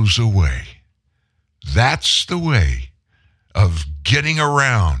goes away. That's the way of getting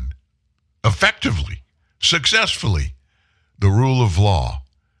around effectively, successfully, the rule of law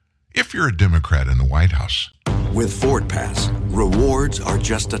if you're a Democrat in the White House. With Ford Pass, rewards are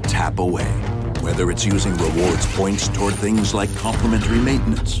just a tap away. Whether it's using rewards points toward things like complimentary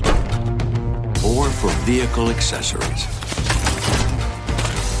maintenance or for vehicle accessories.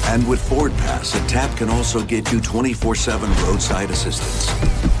 And with Ford Pass, a tap can also get you 24/7 roadside assistance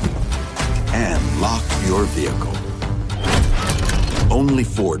and lock your vehicle. Only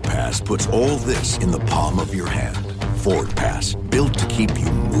Ford Pass puts all this in the palm of your hand. Ford Pass, built to keep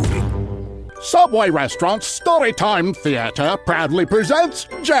you moving. Subway Restaurant's Storytime Theater proudly presents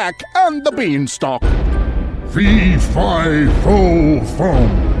Jack and the Beanstalk. Fee, fi, fo,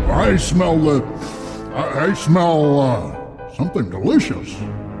 fum. I smell something delicious.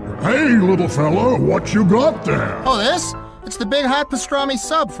 Hey, little fella, what you got there? Oh, this? It's the Big Hot Pastrami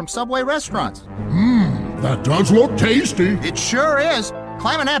Sub from Subway Restaurants. That does look tasty. It sure is.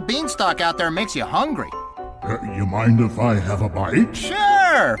 Climbing that beanstalk out there makes you hungry. You mind if I have a bite?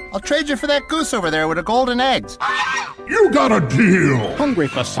 Sure! I'll trade you for that goose over there with the golden eggs. You got a deal! Hungry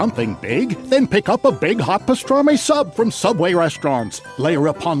for something big? Then pick up a Big Hot Pastrami Sub from Subway Restaurants. Layer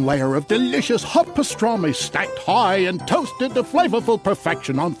upon layer of delicious hot pastrami stacked high and toasted to flavorful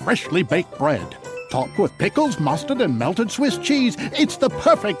perfection on freshly baked bread. Topped with pickles, mustard, and melted Swiss cheese, it's the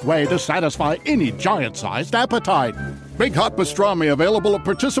perfect way to satisfy any giant-sized appetite. Big Hot Pastrami available at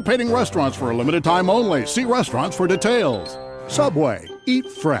participating restaurants for a limited time only. See restaurants for details. Subway. Eat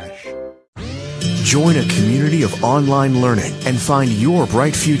fresh. Join a community of online learning and find your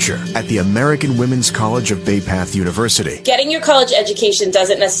bright future at the American Women's College of Bay Path University. Getting your college education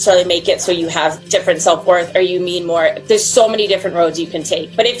doesn't necessarily make it so you have different self-worth or you mean more. There's so many different roads you can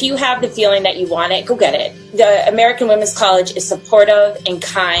take. But if you have the feeling that you want it, go get it. The American Women's College is supportive and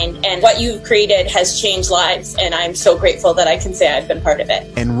kind, and what you've created has changed lives, and I'm so grateful that I can say I've been part of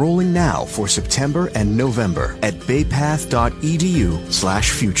it. Enrolling now for September and November at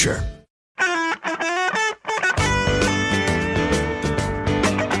baypath.edu/future.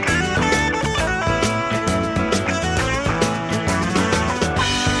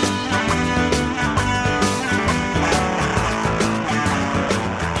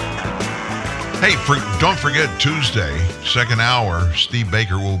 Hey, don't forget Tuesday, second hour, Steve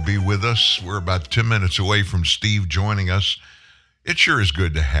Baker will be with us. We're about 10 minutes away from Steve joining us. It sure is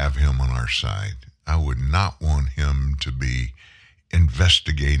good to have him on our side. I would not want him to be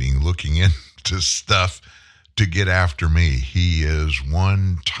investigating, looking into stuff to get after me. He is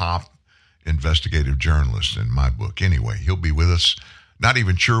one top investigative journalist in my book. Anyway, he'll be with us. Not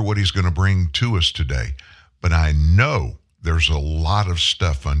even sure what he's going to bring to us today, but I know there's a lot of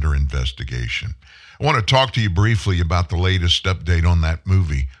stuff under investigation. I want to talk to you briefly about the latest update on that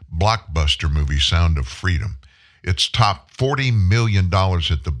movie, blockbuster movie, Sound of Freedom. It's topped $40 million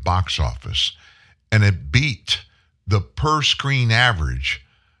at the box office, and it beat the per-screen average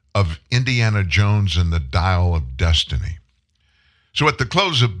of Indiana Jones and the Dial of Destiny. So at the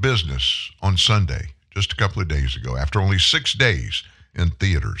close of business on Sunday, just a couple of days ago, after only 6 days in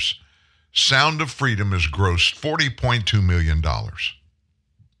theaters, Sound of Freedom has grossed $40.2 million.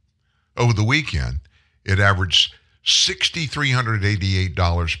 Over the weekend, it averaged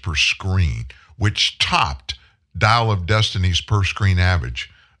 $6,388 per screen, which topped Dial of Destiny's per-screen average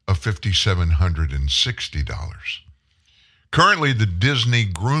of $5,760. Currently, the Disney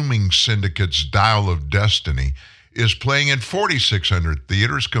Grooming Syndicate's Dial of Destiny is playing in 4,600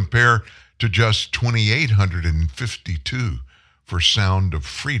 theaters compared to just 2,852 for Sound of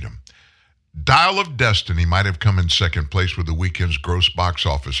Freedom. Dial of Destiny might have come in second place with the weekend's gross box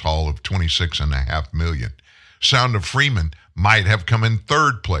office haul of $26.5 million. Sound of Freedom might have come in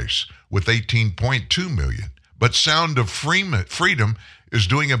third place with $18.2 million. But Sound of Freedom is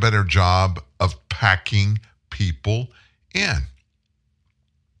doing a better job of packing people in.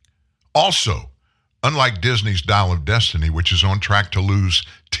 Also, unlike Disney's Dial of Destiny, which is on track to lose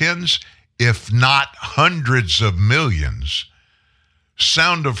tens, if not hundreds of millions,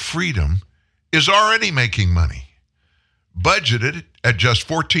 Sound of Freedom is already making money. Budgeted at just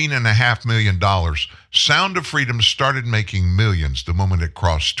 $14.5 million, Sound of Freedom started making millions the moment it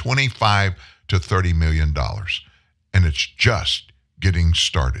crossed $25 to $30 million. And it's just getting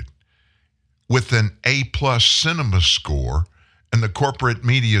started. With an A-plus cinema score and the corporate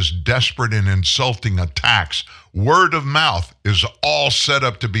media's desperate and insulting attacks, word of mouth is all set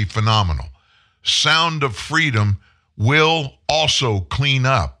up to be phenomenal. Sound of Freedom will also clean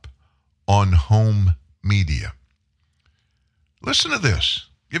up on home media. Listen to this.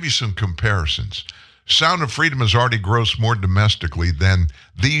 Give you some comparisons. Sound of Freedom has already grossed more domestically than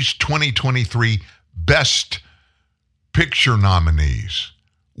these 2023 Best Picture nominees.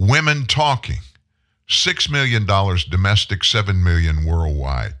 Women Talking, $6 million domestic, $7 million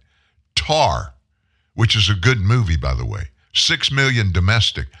worldwide. Tar, which is a good movie, by the way. 6 million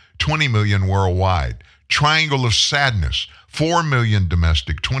domestic, 20 million worldwide. Triangle of Sadness, 4 million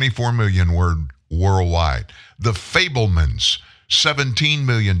domestic, 24 million worldwide. The Fabelmans, 17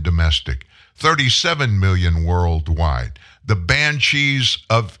 million domestic, 37 million worldwide. The Banshees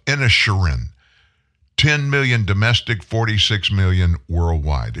of Inisherin, 10 million domestic, 46 million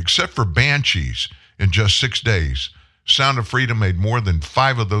worldwide. Except for Banshees, in just 6 days, Sound of Freedom made more than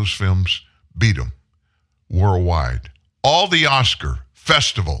 5 of those films beat them worldwide. All the Oscar,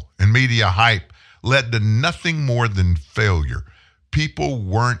 festival, and media hype led to nothing more than failure. People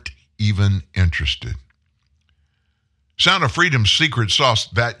weren't even interested. Sound of Freedom's secret sauce,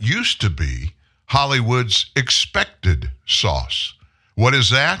 that used to be Hollywood's expected sauce. What is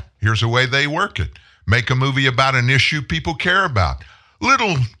that? Here's the way they work it. Make a movie about an issue people care about.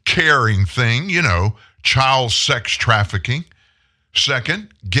 Little caring thing, child sex trafficking. Second,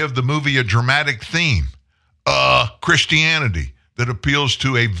 give the movie a dramatic theme. Christianity that appeals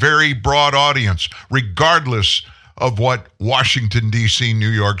to a very broad audience, regardless of what Washington, D.C., New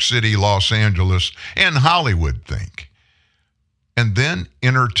York City, Los Angeles, and Hollywood think. And then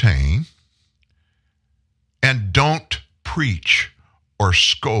entertain, and don't preach or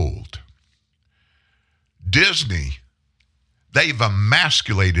scold. Disney, they've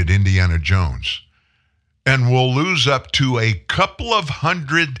emasculated Indiana Jones and will lose up to a couple of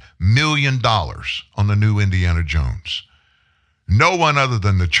 $100 million on the new Indiana Jones. No one other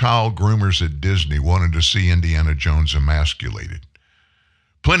than the child groomers at Disney wanted to see Indiana Jones emasculated.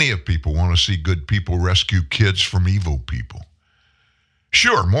 Plenty of people want to see good people rescue kids from evil people.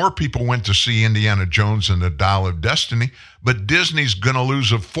 Sure, more people went to see Indiana Jones and the Dial of Destiny, but Disney's going to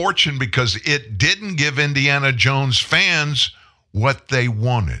lose a fortune because it didn't give Indiana Jones fans what they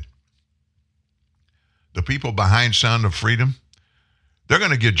wanted. The people behind Sound of Freedom, they're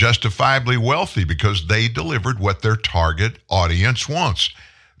going to get justifiably wealthy because they delivered what their target audience wants.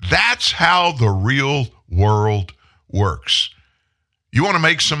 That's how the real world works. You want to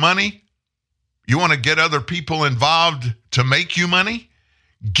make some money? You want to get other people involved to make you money?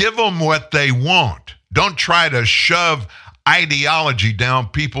 Give them what they want. Don't try to shove ideology down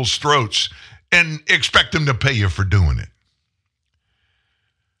people's throats and expect them to pay you for doing it.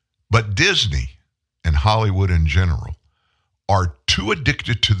 But Disney and Hollywood in general are too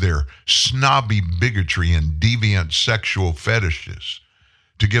addicted to their snobby bigotry and deviant sexual fetishes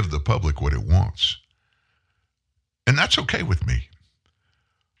to give the public what it wants. And that's okay with me.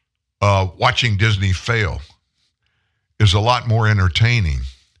 Watching Disney fail is a lot more entertaining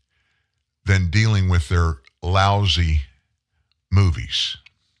than dealing with their lousy movies.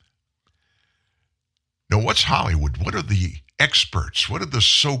 Now, what's Hollywood? What are the experts? What are the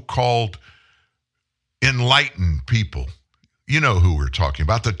so-called enlightened people? You know who we're talking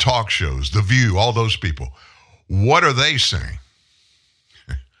about, the talk shows, The View, all those people. What are they saying?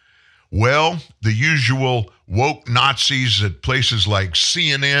 Well, the usual woke Nazis at places like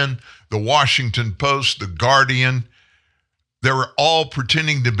CNN, The Washington Post, The Guardian, they're all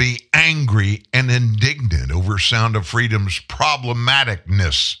pretending to be angry and indignant over Sound of Freedom's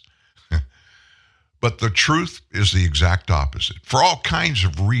problematicness. But the truth is the exact opposite. For all kinds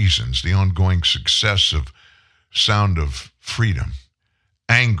of reasons, the ongoing success of Sound of Freedom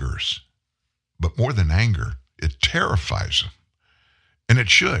angers, but more than anger, it terrifies them. And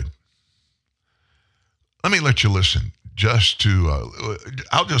it should. Let me let you listen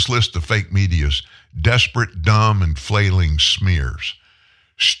I'll just list the fake media's desperate, dumb, and flailing smears.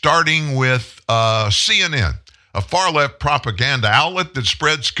 Starting with CNN, a far-left propaganda outlet that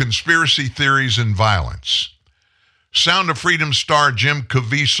spreads conspiracy theories and violence. Sound of Freedom star Jim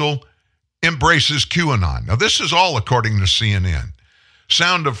Caviezel embraces QAnon. Now, this is all according to CNN.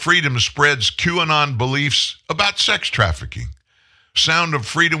 Sound of Freedom spreads QAnon beliefs about sex trafficking. Sound of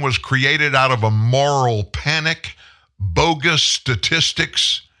Freedom was created out of a moral panic, bogus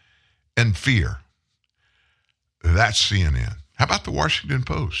statistics, and fear. That's CNN. How about the Washington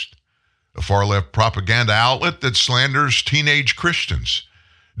Post? A far-left propaganda outlet that slanders teenage Christians,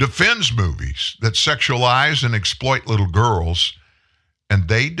 defends movies that sexualize and exploit little girls, and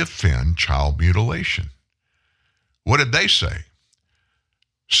they defend child mutilation. What did they say?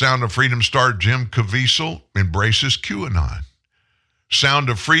 Sound of Freedom star Jim Caviezel embraces QAnon. Sound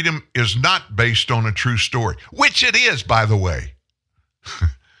of Freedom is not based on a true story, which it is, by the way.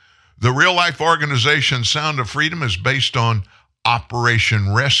 The real-life organization Sound of Freedom is based on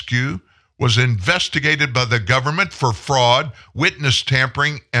Operation Rescue, was investigated by the government for fraud, witness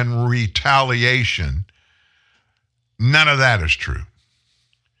tampering, and retaliation. None of that is true.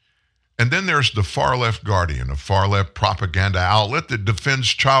 And then there's the Far Left Guardian, a far-left propaganda outlet that defends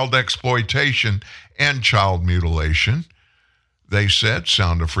child exploitation and child mutilation. They said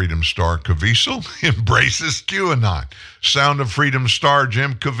Sound of Freedom star Caviezel embraces QAnon. Sound of Freedom star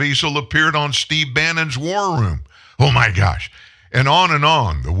Jim Caviezel appeared on Steve Bannon's War Room. Oh my gosh. And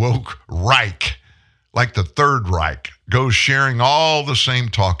on, the woke Reich, like the Third Reich, goes sharing all the same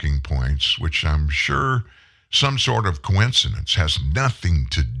talking points, which I'm sure some sort of coincidence, has nothing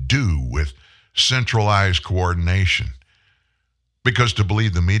to do with centralized coordination. Because to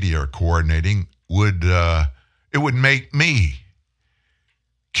believe the media are coordinating would make me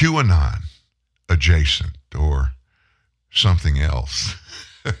QAnon adjacent or something else.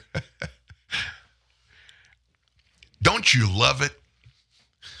 Don't you love it?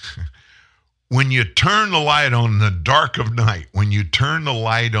 When you turn the light on in the dark of night, when you turn the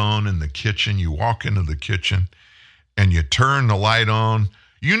light on in the kitchen, you walk into the kitchen and you turn the light on,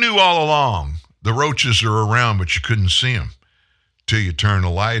 you knew all along the roaches are around, but you couldn't see them till you turn the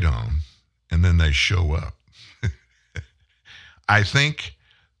light on and then they show up. I think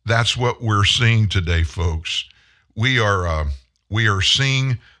that's what we're seeing today, folks. We are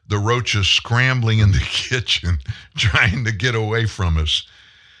seeing the roaches scrambling in the kitchen, trying to get away from us.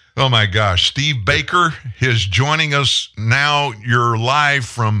 Oh my gosh. Steve Baker is joining us now. You're live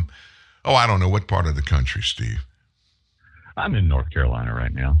from, I don't know, what part of the country, Steve? I'm in North Carolina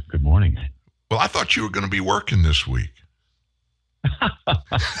right now. Good morning. Well, I thought you were going to be working this week.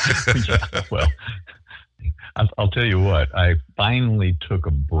 Yeah, well, I'll tell you what, I finally took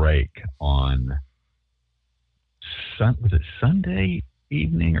a break on, was it Sunday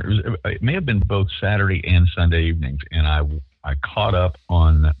evening? Or it may have been both Saturday and Sunday evenings, and I caught up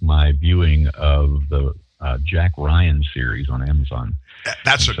on my viewing of the Jack Ryan series on Amazon.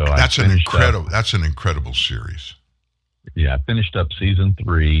 That's an incredible series. Yeah, I finished up season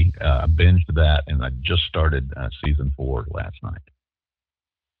 3, binged that, and I just started season 4 last night.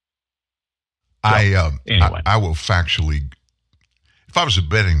 Anyway. I will factually, if I was a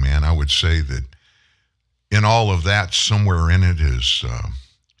betting man, I would say that in all of that, somewhere in it is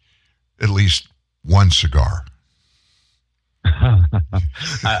at least one cigar.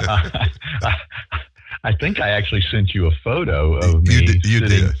 I think I actually sent you a photo of me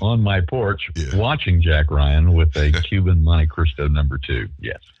sitting on my porch watching Jack Ryan with a Cuban Monte Cristo number 2.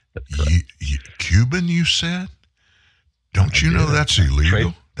 Yes, that's correct. Cuban, you said? Don't you know that's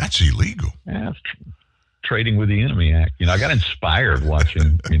illegal? That's illegal. Yeah, it's trading with the enemy act. I got inspired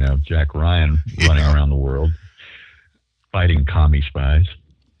watching, Jack Ryan running around the world, fighting commie spies.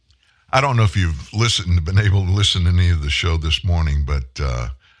 I don't know if you've been able to listen to any of the show this morning, but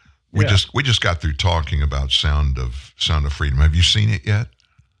we just got through talking about Sound of Freedom. Have you seen it yet?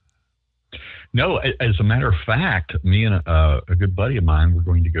 No, as a matter of fact, me and a good buddy of mine were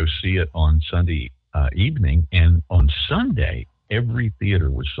going to go see it on Sunday evening, and on Sunday, every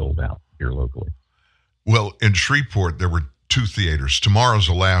theater was sold out here locally. Well, in Shreveport, there were 2 theaters. Tomorrow's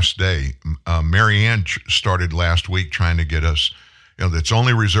the last day. Mary Ann started last week trying to get us, that's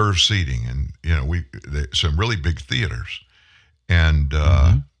only reserved seating, and some really big theaters, and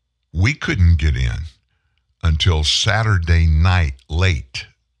we couldn't get in until Saturday night late.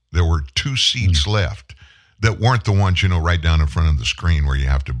 There were 2 seats left that weren't the ones right down in front of the screen where you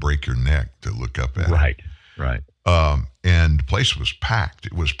have to break your neck to look up at it. Right. And the place was packed.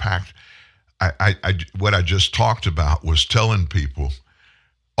 It was packed. What I just talked about was telling people,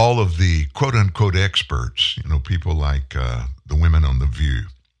 all of the quote unquote experts, people like the women on The View.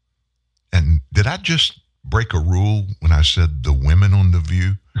 And did I just break a rule when I said the women on The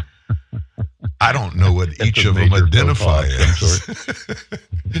View? I don't know what each of them identify as.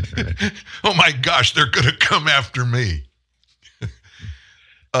 Oh my gosh, they're going to come after me.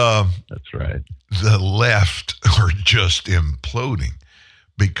 That's right. The left are just imploding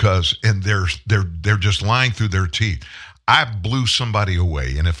because they're just lying through their teeth. I blew somebody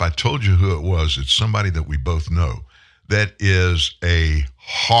away, and if I told you who it was, it's somebody that we both know that is a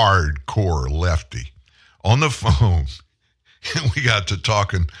hardcore lefty on the phone. And we got to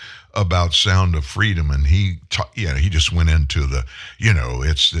talking about Sound of Freedom, and he just went into the,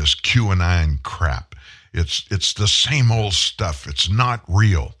 it's this QAnon crap. It's the same old stuff. It's not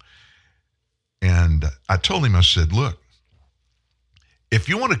real. And I told him, I said, look, if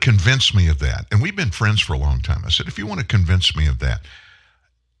you want to convince me of that, and we've been friends for a long time, I said, if you want to convince me of that,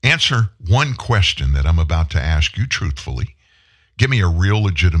 answer one question that I'm about to ask you truthfully. Give me a real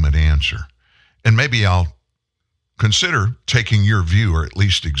legitimate answer. And maybe I'll consider taking your view or at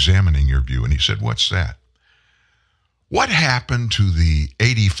least examining your view. And he said, what's that? What happened to the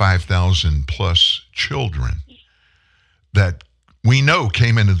 85,000 plus children that we know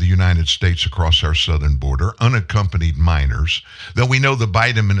came into the United States across our southern border, unaccompanied minors, that we know the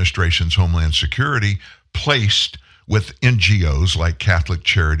Biden administration's Homeland Security placed with NGOs like Catholic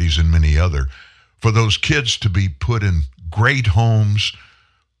Charities and many other, for those kids to be put in great homes,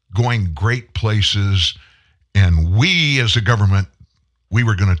 going great places, and we as a government, we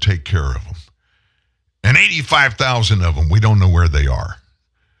were going to take care of them. And 85,000 of them, we don't know where they are.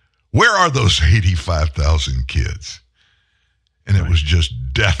 Where are those 85,000 kids? And it was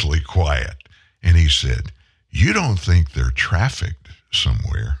just deathly quiet. And he said, you don't think they're trafficked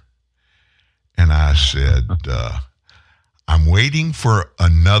somewhere? And I said, I'm waiting for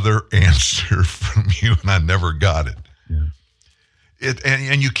another answer from you, and I never got it. Yeah.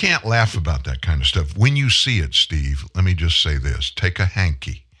 And you can't laugh about that kind of stuff. When you see it, Steve, let me just say this. Take a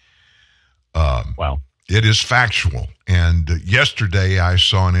hanky. Wow. It is factual. And yesterday I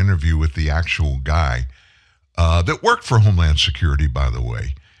saw an interview with the actual guy that worked for Homeland Security, by the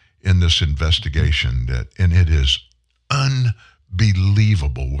way, in this investigation. And it is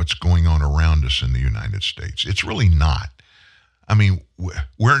unbelievable what's going on around us in the United States. It's really not. I mean,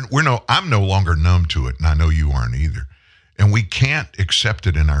 I'm no longer numb to it, and I know you aren't either. And we can't accept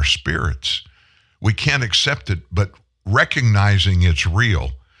it in our spirits. We can't accept it, but recognizing it's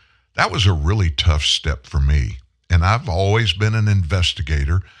real, that was a really tough step for me. And I've always been an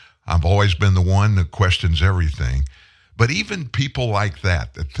investigator. I've always been the one that questions everything. But even people like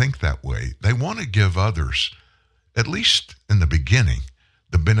that think that way, they want to give others, at least in the beginning,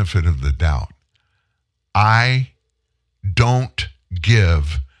 the benefit of the doubt. I don't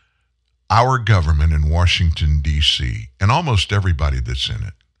give our government in Washington, D.C., and almost everybody that's in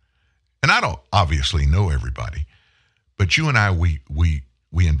it, and I don't obviously know everybody, but you and I, we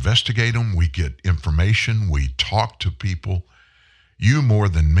investigate them, we get information, we talk to people, you more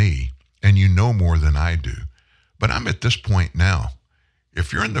than me, and you know more than I do. But I'm at this point now,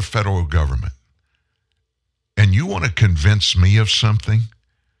 if you're in the federal government and you want to convince me of something,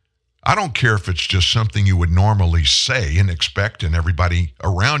 I don't care if it's just something you would normally say and expect, and everybody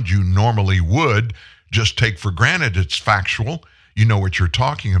around you normally would just take for granted it's factual, you know what you're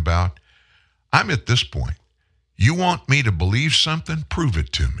talking about. I'm at this point. You want me to believe something? Prove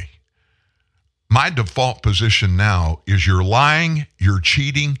it to me. My default position now is you're lying, you're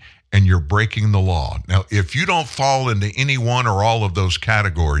cheating, and you're breaking the law. Now, if you don't fall into any one or all of those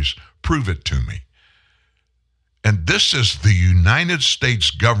categories, prove it to me. And this is the United States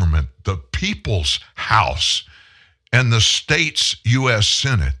government, the people's house, and the state's U.S.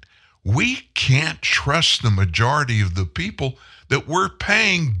 Senate. We can't trust the majority of the people that we're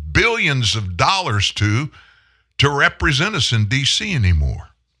paying billions of dollars to represent us in D.C. anymore.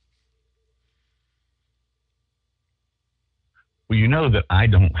 Well, you know that I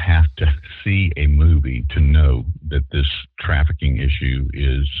don't have to see a movie to know that this trafficking issue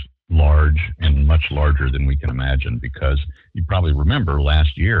is large and much larger than we can imagine, because you probably remember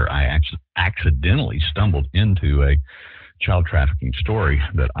last year I accidentally stumbled into a child trafficking story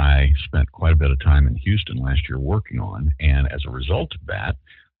that I spent quite a bit of time in Houston last year working on. And as a result of that,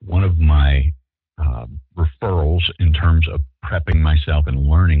 one of my referrals in terms of prepping myself and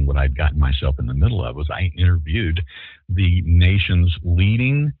learning what I'd gotten myself in the middle of was I interviewed the nation's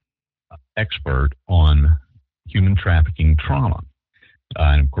leading expert on human trafficking trauma.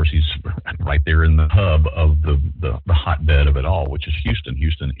 And of course, he's right there in the hub of the hotbed of it all, which is Houston.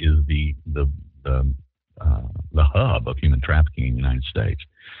 Houston is the hub of human trafficking in the United States.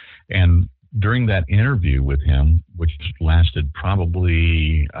 And during that interview with him, which lasted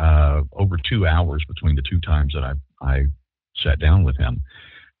probably over 2 hours between the two times that I sat down with him,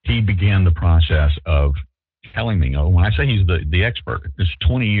 he began the process of telling me, when I say he's the expert, there's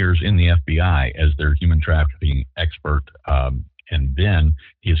 20 years in the FBI as their human trafficking expert, and then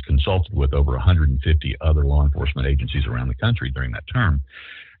he has consulted with over 150 other law enforcement agencies around the country during that term.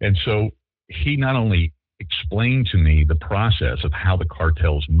 And so he not only explained to me the process of how the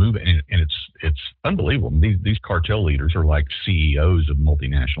cartels move, and it's unbelievable. These cartel leaders are like CEOs of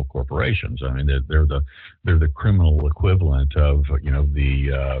multinational corporations. I mean, they're the criminal equivalent of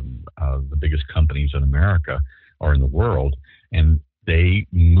the biggest companies in America or in the world, and they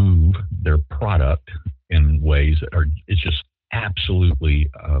move their product in ways that it's just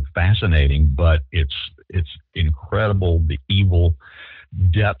absolutely fascinating. But it's incredible the evil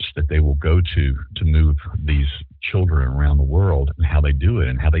depths that they will go to move these children around the world, and how they do it,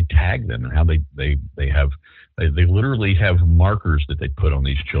 and how they tag them, and how they literally have markers that they put on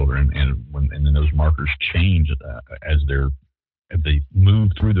these children, and then those markers change as they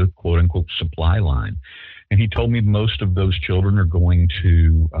move through the quote unquote supply line. And he told me most of those children are going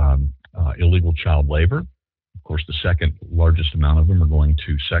to illegal child labor. Of course, the second largest amount of them are going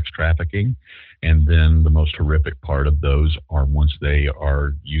to sex trafficking. And then the most horrific part of those are once they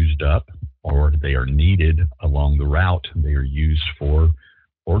are used up or they are needed along the route, they are used for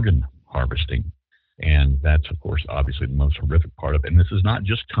organ harvesting. And that's, of course, obviously the most horrific part of it. And this is not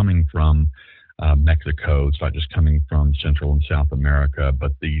just coming from Mexico. It's not just coming from Central and South America,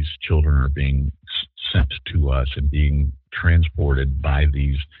 but these children are being sent to us and being transported by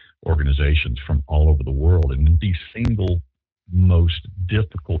these organizations from all over the world. And the single most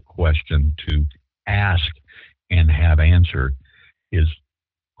difficult question to ask and have answered is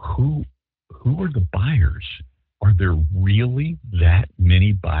who are the buyers? Are there really that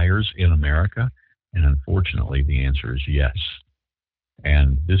many buyers in America? And unfortunately, the answer is yes.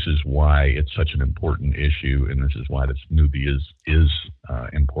 And this is why it's such an important issue, and this is why this movie is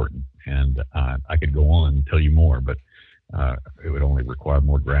important. And I could go on and tell you more, but it would only require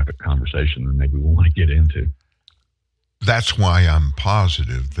more graphic conversation than maybe we want to get into. That's why I'm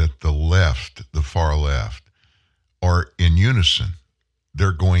positive that the left, the far left, are in unison.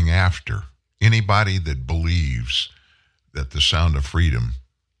 They're going after anybody that believes that The Sound of Freedom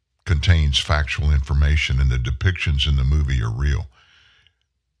contains factual information and the depictions in the movie are real.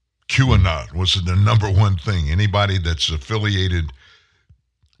 QAnon was the number one thing. Anybody that's affiliated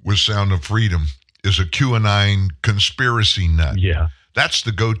with Sound of Freedom is a QAnon conspiracy nut. Yeah. That's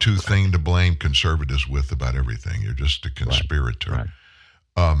the go-to thing to blame conservatives with about everything. You're just a conspirator.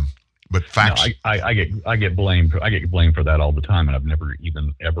 Right. But facts. No, I get blamed. I get blamed for that all the time, and I've never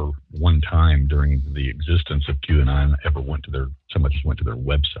even ever one time during the existence of QAnon ever so much as went to their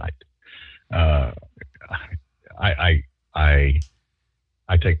website.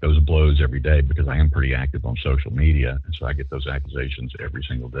 I take those blows every day because I am pretty active on social media, and so I get those accusations every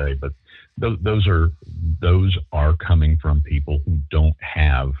single day. But those are coming from people who don't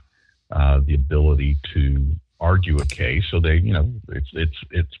have the ability to argue a case. So they,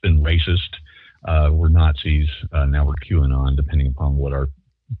 it's been racist. We're Nazis. Now we're QAnon, depending upon what our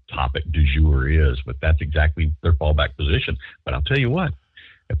topic du jour is. But that's exactly their fallback position. But I'll tell you what,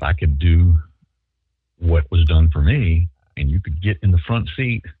 if I could do what was done for me, and you could get in the front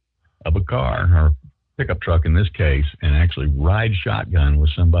seat of a car or pickup truck in this case and actually ride shotgun with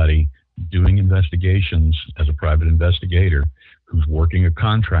somebody doing investigations as a private investigator who's working a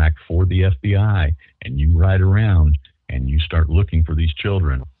contract for the FBI, and you ride around and you start looking for these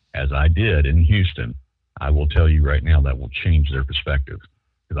children, as I did in Houston, I will tell you right now that will change their perspective.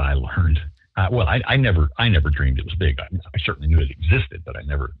 Because I learned, I never dreamed it was big. I certainly knew it existed, but I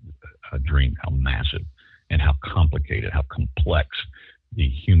never dreamed how massive and how complicated, how complex the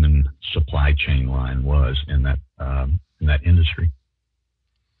human supply chain line was in that industry.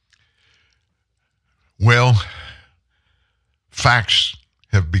 Well, facts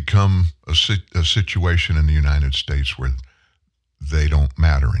have become a situation in the United States where they don't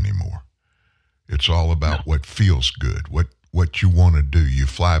matter anymore. It's all about what feels good, what you want to do. You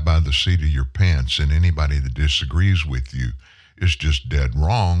fly by the seat of your pants, and anybody that disagrees with you is just dead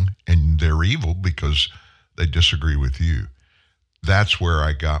wrong, and they're evil because they disagree with you. That's where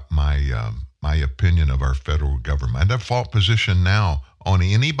I got my opinion of our federal government. My default position now on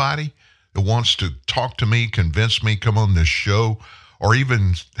anybody that wants to talk to me, convince me, come on this show, or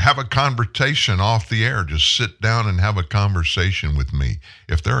even have a conversation off the air, just sit down and have a conversation with me.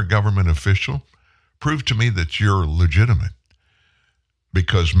 If they're a government official, prove to me that you're legitimate,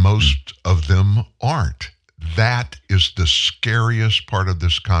 because most of them aren't. That is the scariest part of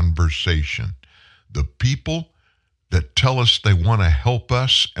this conversation. The people that tell us they want to help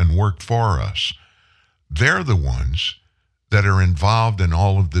us and work for us, they're the ones that are involved in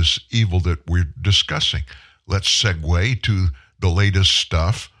all of this evil that we're discussing. Let's segue to the latest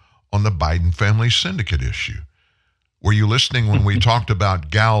stuff on the Biden family syndicate issue. Were you listening when we talked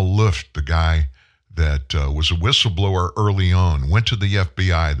about Gal Luft, the guy that was a whistleblower early on, went to the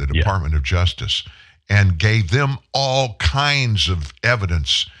FBI, the Department of Justice, and gave them all kinds of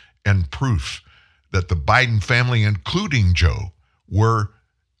evidence and proof that the Biden family, including Joe, were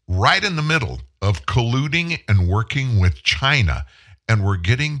right in the middle of colluding and working with China and were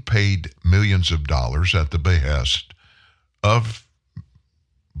getting paid millions of dollars at the behest of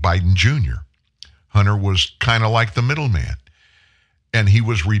Biden Jr. Hunter was kind of like the middleman, and he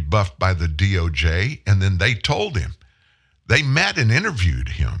was rebuffed by the DOJ, and then they told him. They met and interviewed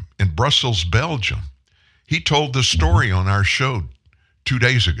him in Brussels, Belgium. He told the story on our show 2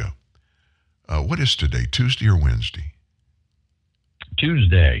 days ago. What is today, Tuesday or Wednesday?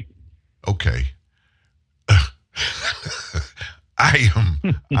 Tuesday. Okay. I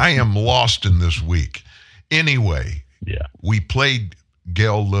am lost in this week. Anyway, we played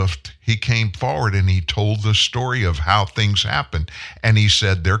Gail Luft, he came forward and he told the story of how things happened. And he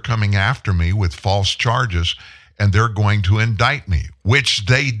said, they're coming after me with false charges and they're going to indict me, which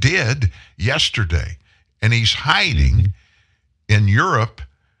they did yesterday. And he's hiding in Europe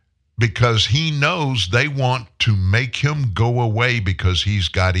because he knows they want to make him go away because he's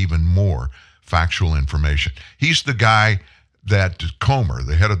got even more factual information. He's the guy that Comer,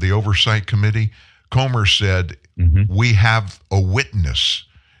 the head of the Oversight Committee, Comer said, we have a witness,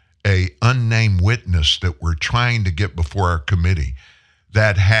 a unnamed witness that we're trying to get before our committee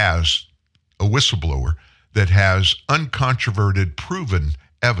that has a whistleblower that has uncontroverted, proven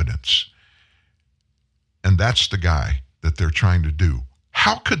evidence. And that's the guy that they're trying to do.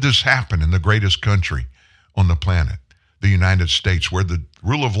 How could this happen in the greatest country on the planet, the United States, where the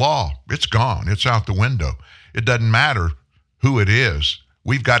rule of law, it's gone, it's out the window. It doesn't matter who it is.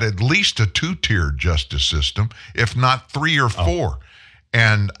 We've got at least a 2-tiered justice system, if not 3 or 4.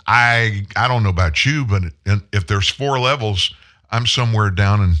 And I don't know about you, but if there's 4 levels, I'm somewhere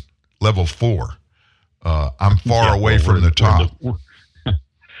down in level 4. I'm far away from the top.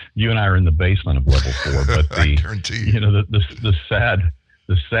 You and I are in the basement of level 4, but I guarantee you.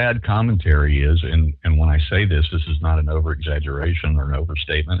 The sad commentary is, and when I say this is not an over-exaggeration or an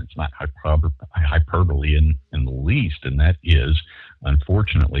overstatement. It's not hyperbole in the least, and that is,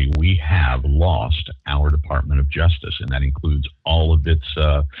 unfortunately, we have lost our Department of Justice, and that includes all of its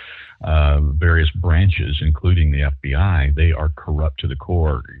various branches, including the FBI. They are corrupt to the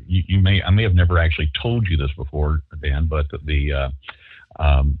core. I may have never actually told you this before, Dan, but the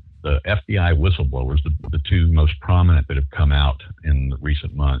FBI whistleblowers, the 2 most prominent that have come out in the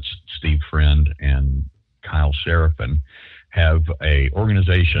recent months, Steve Friend and Kyle Seraphin, have a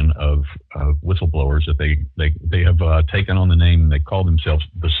organization of whistleblowers that they have taken on the name, and they call themselves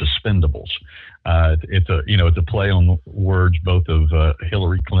the Suspendables. It's a play on words both of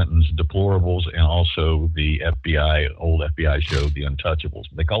Hillary Clinton's deplorables and also the old FBI show, The Untouchables.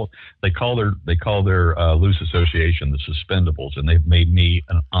 They call their loose association the Suspendables, and they've made me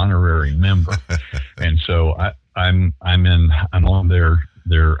an honorary member. And so I'm on their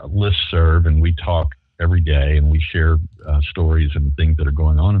listserv, and we talk every day, and we share stories and things that are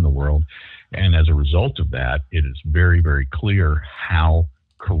going on in the world. And as a result of that, it is very, very clear how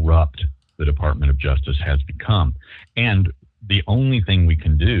corrupt the Department of Justice has become. And the only thing we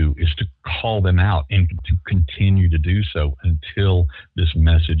can do is to call them out and to continue to do so until this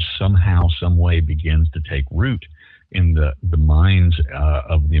message somehow, some way begins to take root in the minds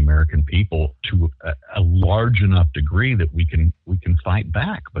of the American people to a large enough degree that we can fight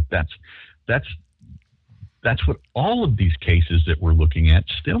back. But that's what all of these cases that we're looking at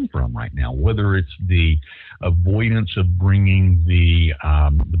stem from right now, whether it's the avoidance of bringing the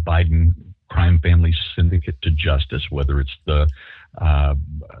Biden crime family syndicate to justice, whether it's the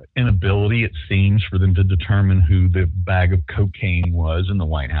inability, it seems, for them to determine who the bag of cocaine was in the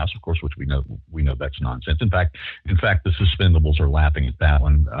White House, of course, which we know that's nonsense. In fact, the Suspendables are laughing at that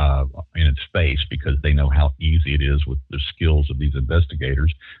one in its face, because they know how easy it is with the skills of these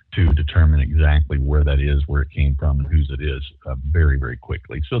investigators to determine exactly where that is, where it came from, and whose it is very, very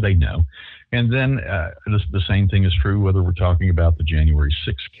quickly. So they know. And then the same thing is true whether we're talking about the January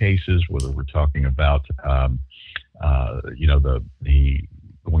 6th cases, whether we're talking about the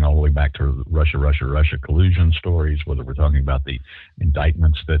going all the way back to Russia collusion stories, whether we're talking about the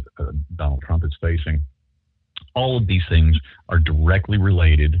indictments that Donald Trump is facing. All of these things are directly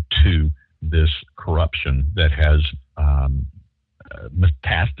related to this corruption that has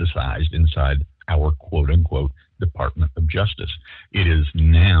metastasized inside our quote-unquote Department of Justice. It is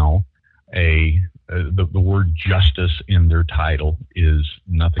now the word justice in their title is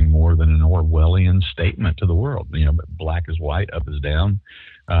nothing more than an Orwellian statement to the world. Black is white, up is down,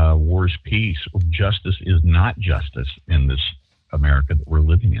 war is peace. Justice is not justice in this America that we're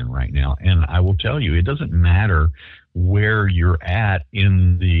living in right now. And I will tell you, it doesn't matter where you're at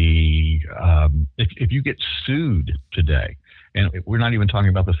in the, if you get sued today, and we're not even talking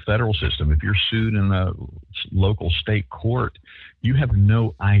about the federal system. If you're sued in a local state court, you have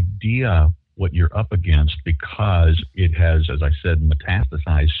no idea what you're up against, because it has, as I said,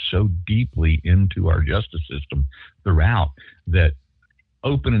 metastasized so deeply into our justice system throughout that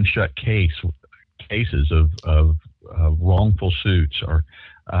open and shut cases of wrongful suits are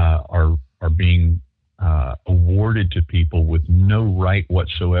being awarded to people with no right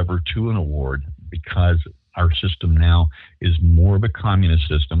whatsoever to an award, because our system now is more of a communist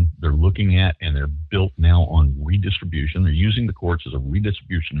system. They're looking at, and they're built now on redistribution. They're using the courts as a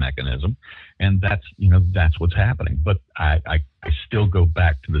redistribution mechanism, and that's what's happening. But I still go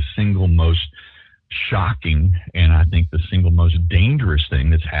back to the single most shocking, and I think the single most dangerous thing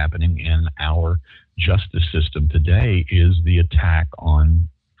that's happening in our justice system today is the attack on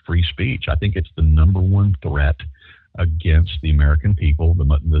free speech. I think it's the number one threat against the American people,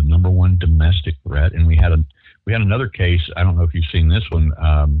 the number one domestic threat. And we had another case. I don't know if you've seen this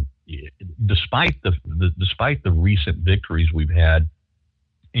one. Despite the recent victories we've had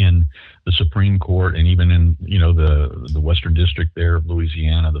in the Supreme Court and even in the Western District there of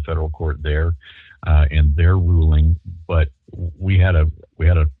Louisiana, the federal court there, and their ruling, but we had a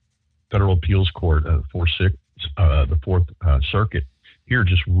federal appeals court, the Fourth Circuit here,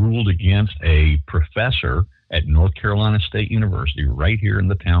 just ruled against a professor at North Carolina State University, right here in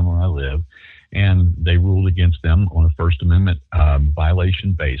the town where I live, and they ruled against them on a First Amendment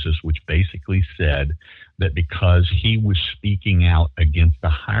violation basis, which basically said that because he was speaking out against the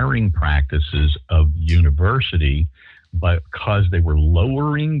hiring practices of the university, but because they were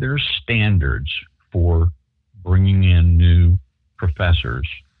lowering their standards for bringing in new professors,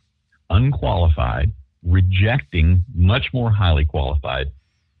 unqualified, rejecting much more highly qualified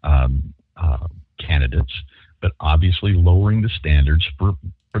candidates, but obviously lowering the standards for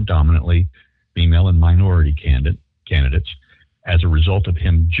predominantly female and minority candidates. As a result of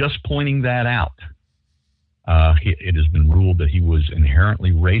him just pointing that out, it has been ruled that he was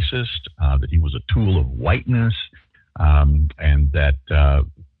inherently racist, that he was a tool of whiteness, and that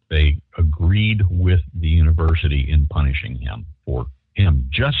they agreed with the university in punishing him for him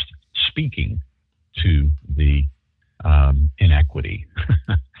just speaking to the inequity,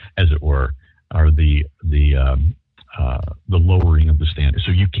 as it were, or the lowering of the standard.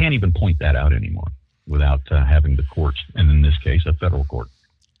 So you can't even point that out anymore without having the courts, and in this case, a federal court,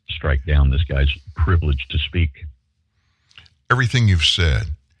 strike down this guy's privilege to speak. Everything you've said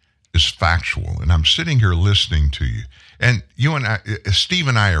is factual, and I'm sitting here listening to you. And you and I, Steve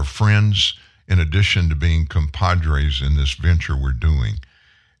and I, are friends in addition to being compadres in this venture we're doing.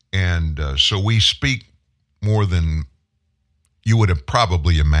 And so we speak more than you would have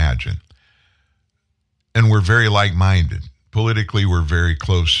probably imagined. And we're very like-minded. Politically, we're very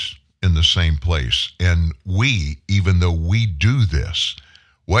close in the same place. And we, even though we do this,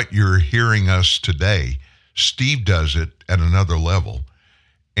 what you're hearing us today, Steve does it at another level.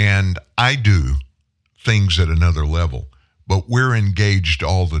 And I do things at another level. But we're engaged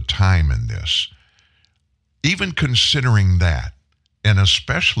all the time in this. Even considering that, and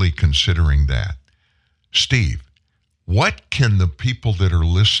especially considering that, Steve, what can the people that are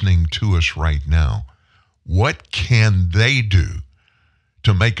listening to us right now, what can they do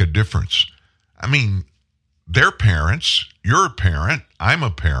to make a difference? I mean, they're parents, you're a parent, I'm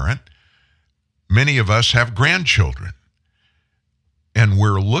a parent, many of us have grandchildren. And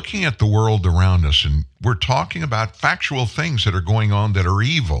we're looking at the world around us, and we're talking about factual things that are going on that are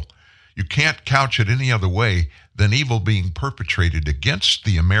evil. You can't couch it any other way than evil being perpetrated against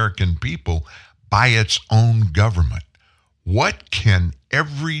the American people by its own government. What can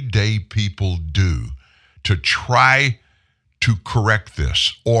everyday people do to try to correct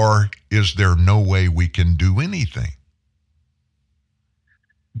this? Or is there no way we can do anything?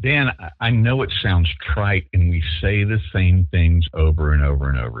 Dan, I know it sounds trite, and we say the same things over and over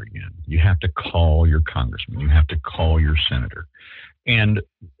and over again. You have to call your congressman. You have to call your senator. And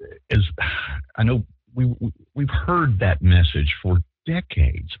as I know, we've heard that message for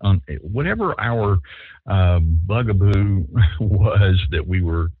decades. Whatever our bugaboo was that we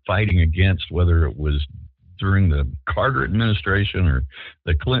were fighting against, whether it was during the Carter administration or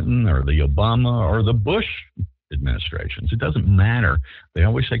the Clinton or the Obama or the Bush administrations, it doesn't matter. They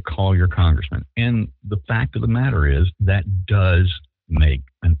always say, call your congressman. And the fact of the matter is that does make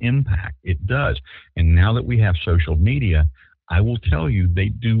an impact. It does. And now that we have social media, I will tell you, they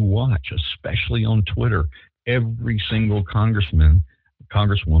do watch, especially on Twitter, every single congressman,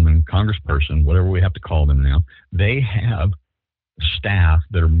 congresswoman, congressperson, whatever we have to call them now. They have staff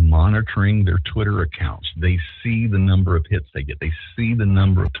that are monitoring their Twitter accounts. They see the number of hits they get. They see the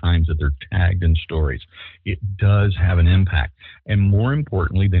number of times that they're tagged in stories. It does have an impact. And more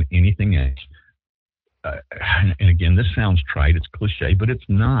importantly than anything else, and again, this sounds trite, it's cliche, but it's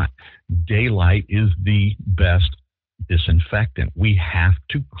not. Daylight is the best disinfectant. We have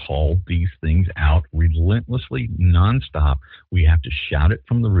to call these things out relentlessly, nonstop. We have to shout it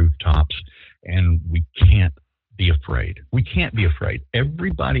from the rooftops, and we can't be afraid. We can't be afraid.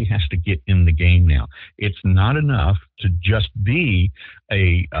 Everybody has to get in the game now. It's not enough to just be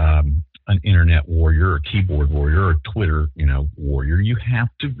an internet warrior, or keyboard warrior, or Twitter, warrior. You have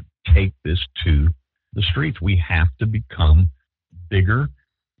to take this to the streets. We have to become bigger,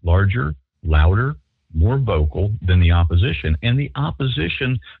 larger, louder, more vocal than the opposition. And the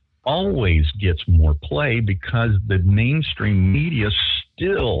opposition always gets more play because the mainstream media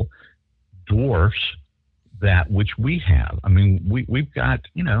still dwarfs that which we have. I mean, we've got,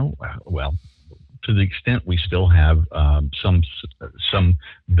 well, to the extent we still have some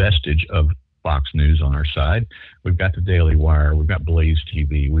vestige of Fox News on our side. We've got the Daily Wire. We've got Blaze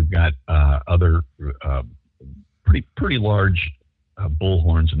TV. We've got other pretty large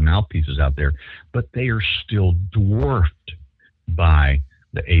bullhorns and mouthpieces out there, but they are still dwarfed by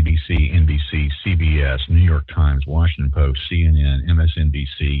the ABC, NBC, CBS, New York Times, Washington Post, CNN,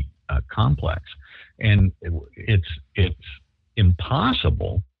 MSNBC complex. And it's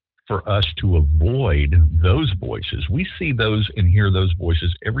impossible for us to avoid those voices. We see those and hear those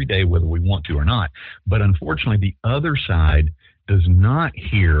voices every day, whether we want to or not. But unfortunately, the other side does not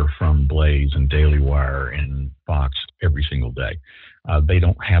hear from Blaze and Daily Wire and Fox every single day. They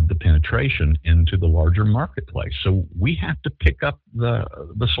don't have the penetration into the larger marketplace. So we have to pick up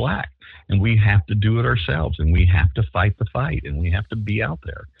the slack, and we have to do it ourselves, and we have to fight the fight, and we have to be out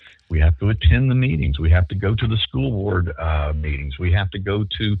there. We have to attend the meetings. We have to go to the school board meetings. We have to go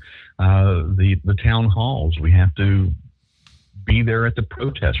to the town halls. We have to be there at the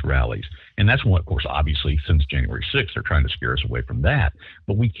protest rallies. And that's what, of course, obviously, since January 6th, they're trying to scare us away from that.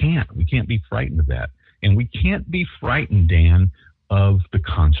 But we can't. We can't be frightened of that. And we can't be frightened, Dan, of the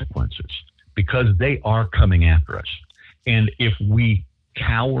consequences, because they are coming after us. And if we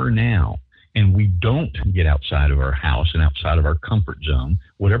cower now and we don't get outside of our house and outside of our comfort zone,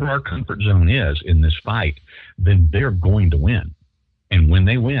 whatever our comfort zone is in this fight, then they're going to win. And when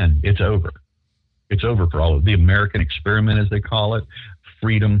they win, it's over. It's over for all of the American experiment, as they call it,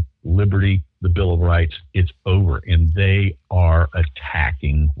 freedom, liberty, the Bill of Rights. It's over. And they are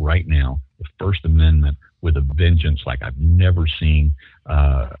attacking right now the First Amendment with a vengeance like I've never seen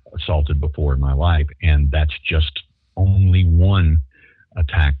assaulted before in my life. And that's just only one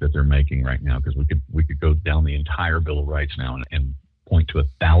attack that they're making right now, because we could go down the entire Bill of Rights now and point to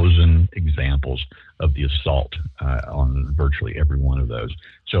 1,000 examples of the assault on virtually every one of those.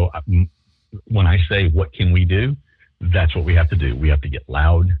 So when I say what can we do, that's what we have to do. We have to get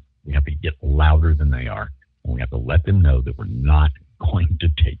loud. We have to get louder than they are. And we have to let them know that we're not going to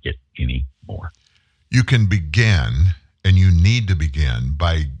take it anymore. You can begin, and you need to begin,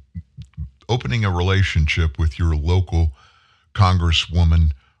 by opening a relationship with your local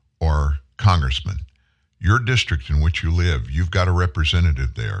congresswoman or congressman. Your district in which you live, you've got a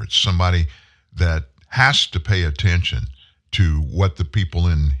representative there. It's somebody that has to pay attention to what the people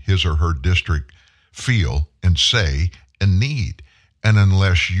in his or her district feel and say and need. And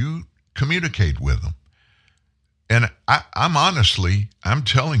unless you communicate with them, and I'm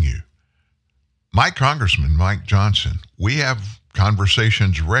telling you, my congressman, Mike Johnson, we have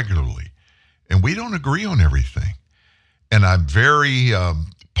conversations regularly, and we don't agree on everything. And I'm very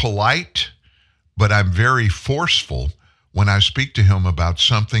polite, but I'm very forceful when I speak to him about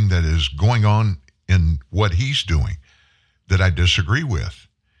something that is going on in what he's doing that I disagree with.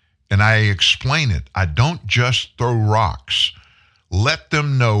 And I explain it. I don't just throw rocks. Let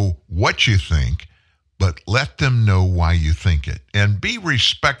them know what you think, but let them know why you think it. And be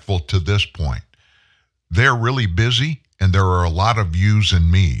respectful to this point. They're really busy, and there are a lot of yous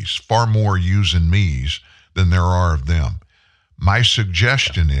and me's, far more yous and me's than there are of them. My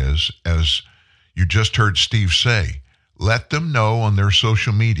suggestion is, as you just heard Steve say, let them know on their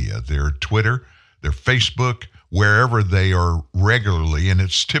social media, their Twitter, their Facebook, wherever they are regularly, and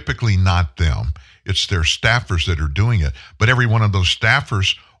it's typically not them. It's their staffers that are doing it. But every one of those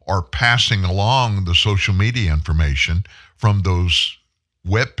staffers are passing along the social media information from those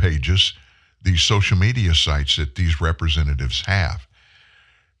web pages, these social media sites that these representatives have.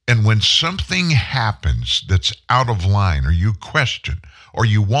 And when something happens that's out of line, or you question, or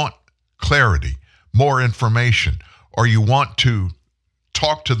you want clarity, more information, or you want to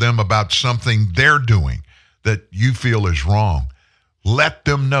talk to them about something they're doing that you feel is wrong, let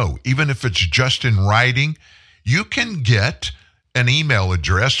them know. Even if it's just in writing, you can get an email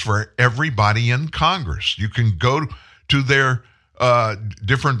address for everybody in Congress. You can go to their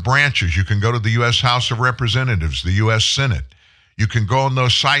different branches. You can go to the U.S. House of Representatives, the U.S. Senate. You can go on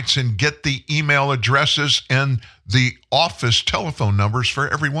those sites and get the email addresses and the office telephone numbers for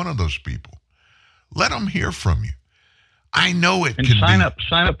every one of those people. Let them hear from you. I know it and can sign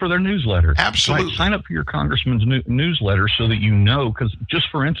up for their newsletter. Absolutely. Right? Sign up for your congressman's newsletter so that you know, because just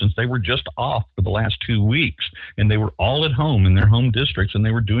for instance, they were just off for the last 2 weeks, and they were all at home in their home districts, and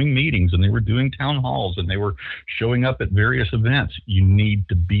they were doing meetings, and they were doing town halls, and they were showing up at various events. You need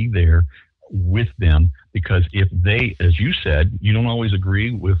to be there with them, because if they, as you said, you don't always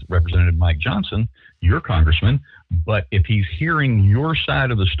agree with Representative Mike Johnson, your congressman, But if he's hearing your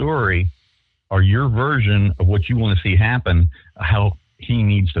side of the story or your version of what you want to see happen, how he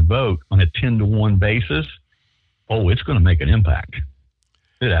needs to vote on a 10-to-1 basis, it's going to make an impact.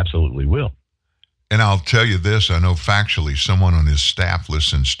 It absolutely will. And I'll tell you this, I know factually someone on his staff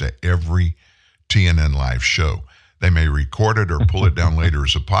listens to every TNN live show. They may record it or pull it down later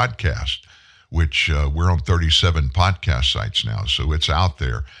as a podcast, which we're on 37 podcast sites now, so it's out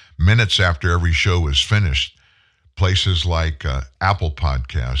there. Minutes after every show is finished, places like Apple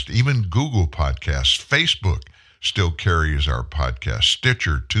Podcast, even Google Podcasts, Facebook still carries our podcast,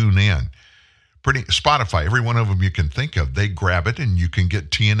 Stitcher, TuneIn, Spotify, every one of them you can think of, they grab it and you can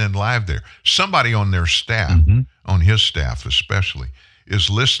get TNN Live there. Somebody on their staff, on his staff especially, is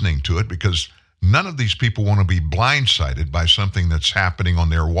listening to it because none of these people want to be blindsided by something that's happening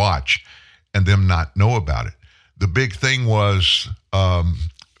on their watch and them not know about it. The big thing was,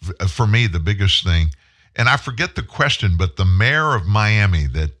 for me, the biggest thing, and I forget the question, but the mayor of Miami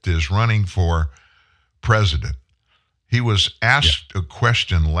that is running for president, he was asked a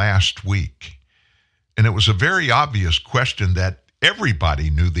question last week, and it was a very obvious question that everybody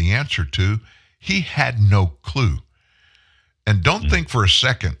knew the answer to. He had no clue. And don't think for a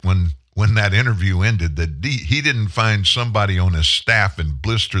second when that interview ended that he didn't find somebody on his staff and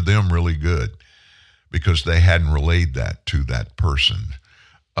blister them really good because they hadn't relayed that to that person.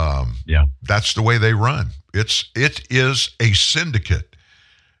 That's the way they run. It is a syndicate.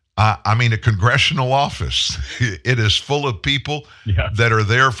 A congressional office. It is full of people that are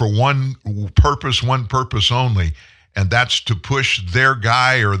there for one purpose only, and that's to push their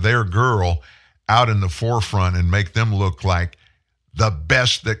guy or their girl out in the forefront and make them look like the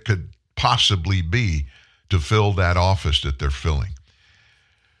best that could possibly be to fill that office that they're filling.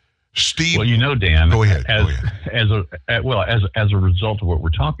 Steve, well, Dan, go ahead. As a result of what we're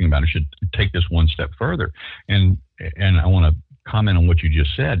talking about, I should take this one step further, and I want to comment on what you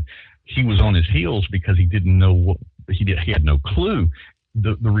just said. He was on his heels because he didn't know what he had no clue.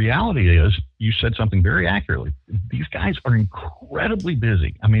 The reality is, you said something very accurately. These guys are incredibly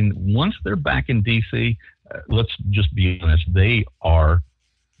busy. I mean, once they're back in D.C., let's just be honest, they are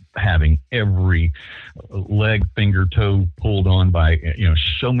having every leg, finger, toe pulled on by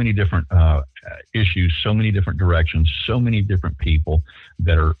so many different issues, so many different directions, so many different people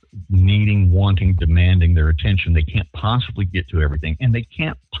that are needing, wanting, demanding their attention. They can't possibly get to everything, and they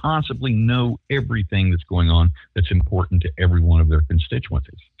can't possibly know everything that's going on that's important to every one of their constituents.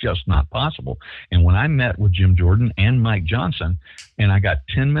 It's just not possible. And when I met with Jim Jordan and Mike Johnson, and I got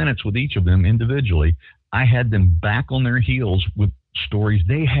 10 minutes with each of them individually, I had them back on their heels with stories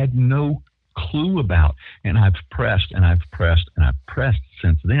they had no clue about. And I've pressed and I've pressed and I've pressed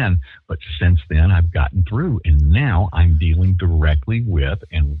since then. But since then, I've gotten through. And now I'm dealing directly with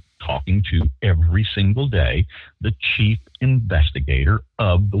and talking to every single day the chief investigator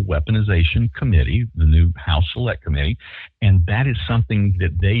of the Weaponization Committee, the new House Select Committee. And that is something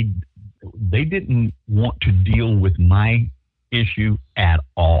that they didn't want to deal with my issue at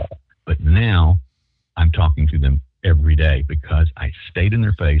all. But now I'm talking to them every day because I stayed in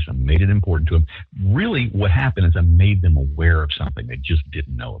their face and made it important to them. Really, what happened is I made them aware of something they just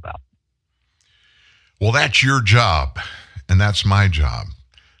didn't know about. Well, that's your job, and that's my job.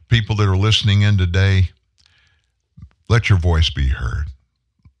 People that are listening in today, let your voice be heard.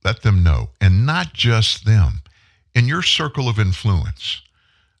 Let them know, and not just them. In your circle of influence.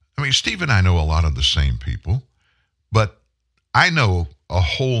 I mean, Steve and I know a lot of the same people, but I know a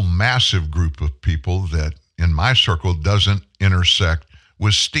whole massive group of people that in my circle doesn't intersect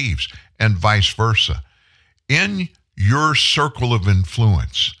with Steve's, and vice versa. In your circle of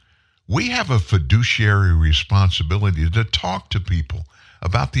influence, we have a fiduciary responsibility to talk to people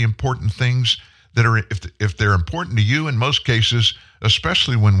about the important things that are, if they're important to you, in most cases,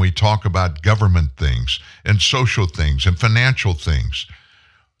 especially when we talk about government things and social things and financial things.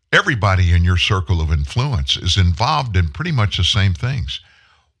 Everybody in your circle of influence is involved in pretty much the same things.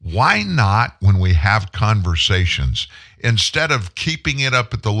 Why not, when we have conversations, instead of keeping it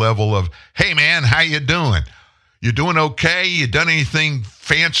up at the level of, hey man, how you doing? You doing okay? You done anything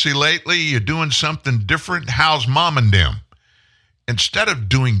fancy lately? You doing something different? How's mom and them? Instead of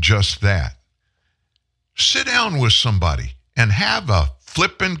doing just that, sit down with somebody and have a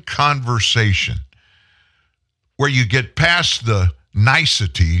flippin' conversation where you get past the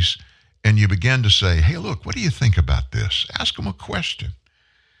niceties and you begin to say, hey, look, what do you think about this? Ask them a question.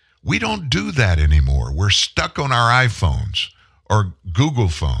 We don't do that anymore. We're stuck on our iPhones or Google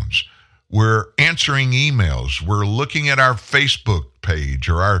phones. We're answering emails. We're looking at our Facebook page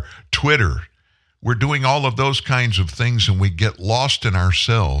or our Twitter. We're doing all of those kinds of things, and we get lost in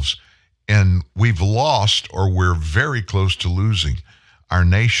ourselves And we've lost, or we're very close to losing, our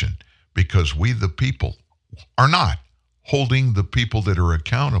nation because we, the people, are not holding the people that are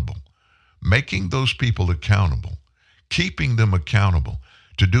accountable, making those people accountable, keeping them accountable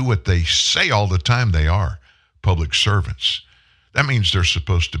to do what they say all the time they are, public servants. That means they're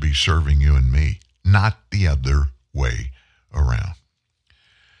supposed to be serving you and me, not the other way around.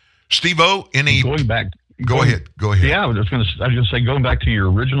 Steve-O, Go ahead. Yeah, I was going to say, going back to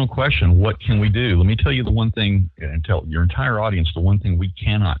your original question, what can we do? Let me tell you the one thing, and tell your entire audience the one thing we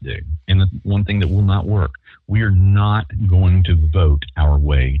cannot do, and the one thing that will not work. We are not going to vote our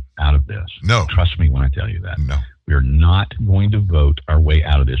way out of this. No. Trust me when I tell you that. No. We are not going to vote our way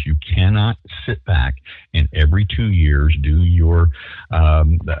out of this. You cannot sit back and every 2 years do your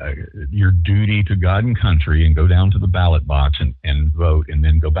duty to God and country and go down to the ballot box and vote, and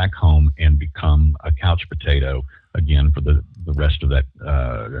then go back home and become a couch potato again for the rest of that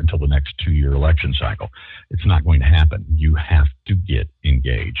until the next 2-year election cycle. It's not going to happen. You have to get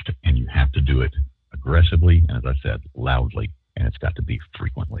engaged, and you have to do it aggressively, and as I said, loudly, and it's got to be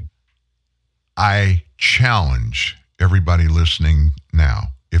frequently. I challenge everybody listening now,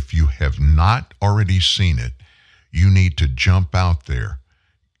 if you have not already seen it, you need to jump out there,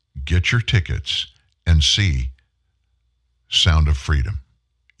 get your tickets, and see Sound of Freedom.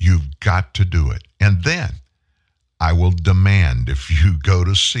 You've got to do it. And then I will demand, if you go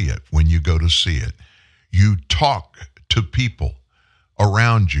to see it, when you go to see it, you talk to people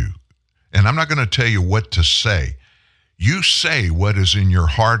around you. And I'm not going to tell you what to say. You say what is in your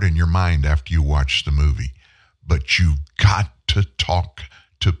heart and your mind after you watch the movie. But you've got to talk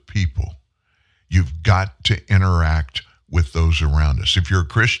to people. You've got to interact with those around us. If you're a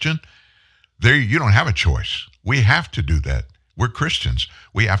Christian, you don't have a choice. We have to do that. We're Christians.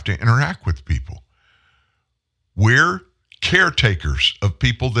 We have to interact with people. We're caretakers of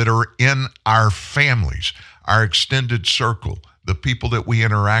people that are in our families, our extended circle, the people that we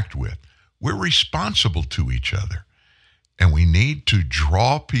interact with. We're responsible to each other. And we need to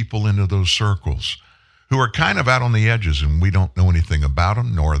draw people into those circles who are kind of out on the edges, and we don't know anything about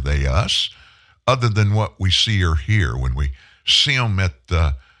them, nor are they us, other than what we see or hear when we see them at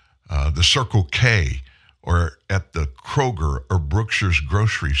the Circle K or at the Kroger or Brookshire's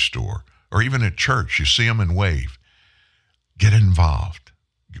grocery store, or even at church. You see them and wave. Get involved.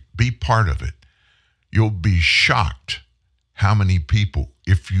 Be part of it. You'll be shocked how many people,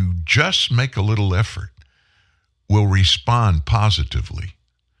 if you just make a little effort, will respond positively.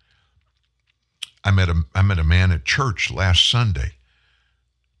 I met a man at church last Sunday,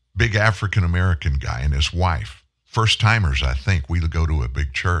 big African-American guy and his wife. First-timers, I think. We go to a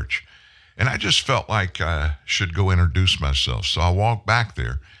big church. And I just felt like I should go introduce myself. So I walked back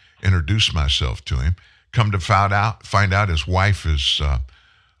there, introduced myself to him, come to find out his wife is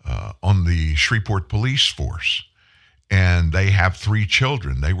on the Shreveport Police Force. And they have 3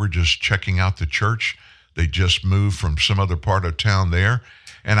 children. They were just checking out the church. They just moved from some other part of town there.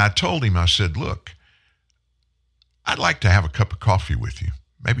 And I told him, I said, look, I'd like to have a cup of coffee with you.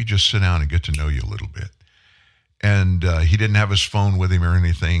 Maybe just sit down and get to know you a little bit. And he didn't have his phone with him or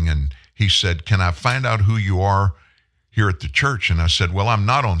anything. And he said, can I find out who you are here at the church? And I said, well, I'm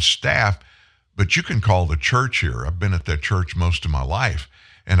not on staff, but you can call the church here. I've been at that church most of my life.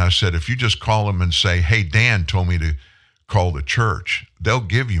 And I said, if you just call them and say, hey, Dan told me to call the church, they'll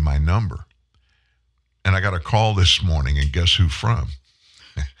give you my number. And I got a call this morning, and guess who from?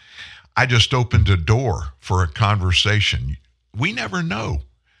 I just opened a door for a conversation. We never know.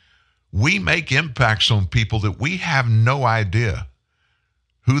 We make impacts on people that we have no idea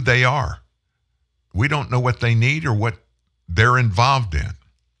who they are. We don't know what they need or what they're involved in.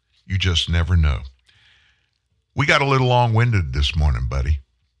 You just never know. We got a little long-winded this morning, buddy.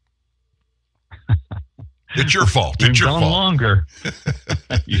 It's your fault. It's your fault. Longer.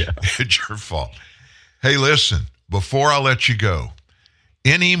 Yeah. It's your fault. Hey, listen, before I let you go,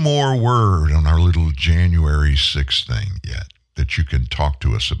 any more word on our little January 6th thing yet that you can talk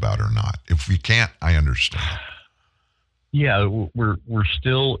to us about or not? If we can't, I understand. Yeah, we're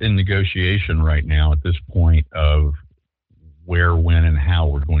still in negotiation right now at this point of where, when, and how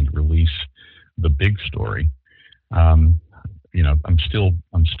we're going to release the big story. I'm still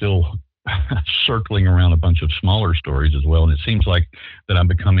circling around a bunch of smaller stories as well, and it seems like that I'm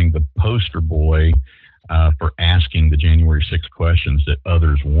becoming the poster boy for asking the January 6th questions that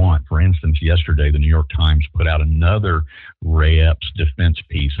others want. For instance, yesterday, the New York Times put out another Ray Epps defense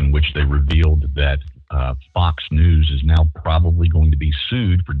piece in which they revealed that Fox News is now probably going to be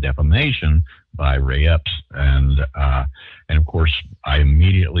sued for defamation by Ray Epps. And of course, I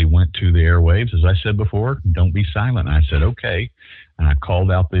immediately went to the airwaves. As I said before, don't be silent. And I said, okay. and I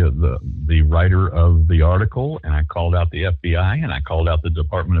called out the writer of the article, and I called out the FBI, and I called out the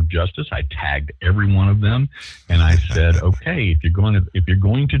Department of Justice. I tagged every one of them, and I said, okay, if you're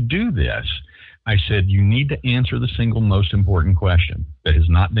going to do this, I said, you need to answer the single most important question that has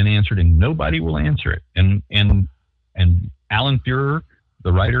not been answered, and nobody will answer it. And Alan Fuhrer,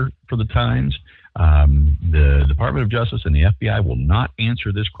 the writer for the Times, the Department of Justice, and the FBI will not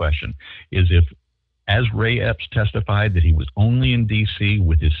answer this question: is if, as Ray Epps testified that he was only in D.C.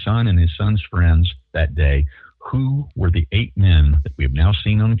 with his son and his son's friends that day, who were the 8 men that we have now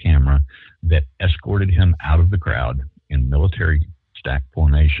seen on camera that escorted him out of the crowd in military stack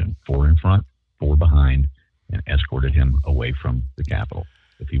formation, 4 in front, 4 behind, and escorted him away from the Capitol?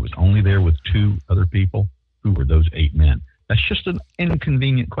 If he was only there with 2 other people, who were those 8 men? That's just an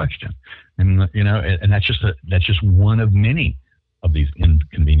inconvenient question, and and that's just one of many of these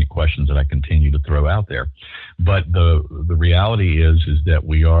inconvenient questions that I continue to throw out there. But the reality is that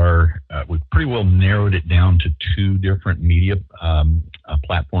we've pretty well narrowed it down to 2 different media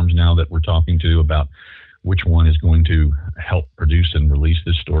platforms now that we're talking to about which one is going to help produce and release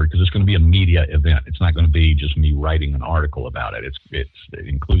this story, because it's going to be a media event. It's not going to be just me writing an article about it. It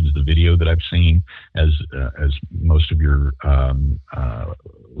includes the video that I've seen, as most of your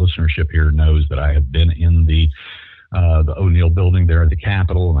listenership here knows, that I have been in the O'Neill building there at the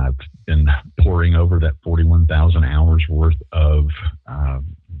Capitol, and I've been poring over that 41,000 hours worth of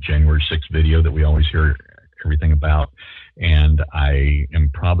January 6th video that we always hear everything about. And I am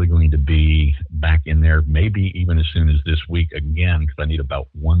probably going to be back in there maybe even as soon as this week again, because I need about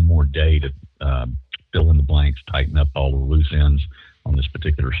 1 more day to fill in the blanks, tighten up all the loose ends on this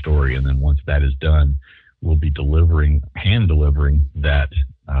particular story. And then once that is done, we'll be hand delivering that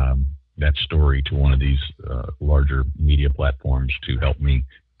story to one of these larger media platforms to help me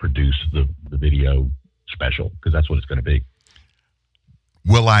produce the video special, because that's what it's going to be.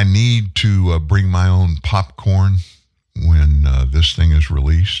 Will I need to bring my own popcorn when this thing is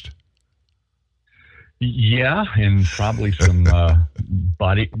released? Yeah, and probably some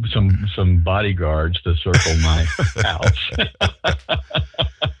bodyguards to circle my house.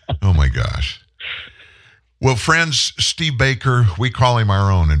 Oh my gosh. Well, friends, Steve Baker, we call him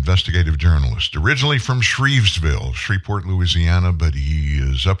our own investigative journalist, originally from Shreveport, Louisiana, but he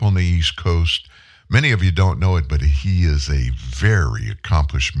is up on the East Coast. Many of you don't know it, but he is a very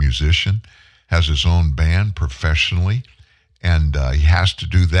accomplished musician, has his own band professionally, and he has to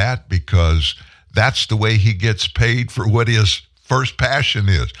do that because that's the way he gets paid for what his first passion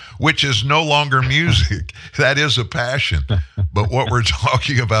is, which is no longer music. That is a passion. But what we're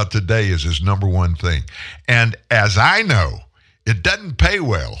talking about today is his number one thing. And as I know, it doesn't pay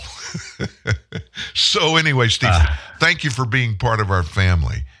well. So anyway, Steve, thank you for being part of our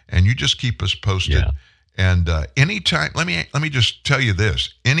family. And you just keep us posted. Yeah. And anytime, let me just tell you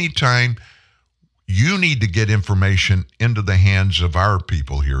this. Anytime you need to get information into the hands of our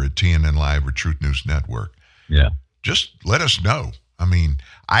people here at TNN Live or Truth News Network, just let us know. I mean,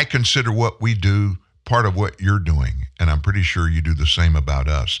 I consider what we do part of what you're doing, and I'm pretty sure you do the same about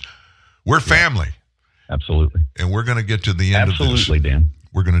us. We're family. Absolutely. And we're going to get to the end of this. Absolutely, Dan.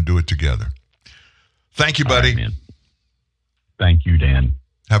 We're going to do it together. Thank you, buddy. All right, man. Thank you, Dan.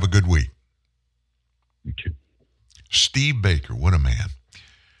 Have a good week. You too. Steve Baker, what a man.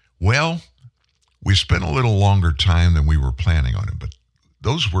 Well, we spent a little longer time than we were planning on it, but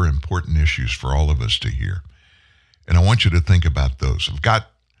those were important issues for all of us to hear. And I want you to think about those. We've got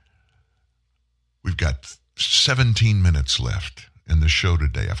 17 minutes left in the show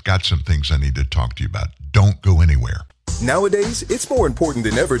today. I've got some things I need to talk to you about. Don't go anywhere. Nowadays, it's more important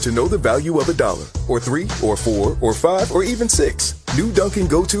than ever to know the value of $1, or 3, or 4, or 5, or even 6. New Dunkin'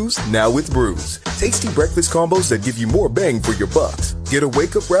 Go-Tos, now with brews. Tasty breakfast combos that give you more bang for your bucks. Get a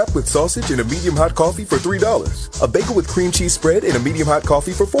wake-up wrap with sausage and a medium-hot coffee for $3. A bagel with cream cheese spread and a medium-hot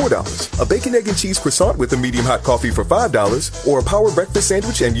coffee for $4. A bacon, egg, and cheese croissant with a medium-hot coffee for $5. Or a power breakfast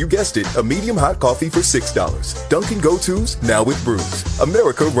sandwich and, you guessed it, a medium-hot coffee for $6. Dunkin' Go-Tos, now with brews.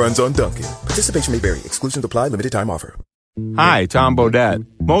 America runs on Dunkin'. Participation may vary. Exclusions apply. Limited time offer. Hi, Tom Bodette.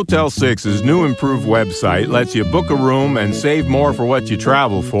 Motel 6's new improved website lets you book a room and save more for what you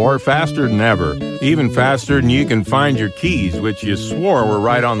travel for faster than ever. Even faster than you can find your keys, which you swore were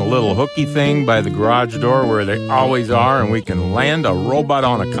right on the little hooky thing by the garage door where they always are, and we can land a robot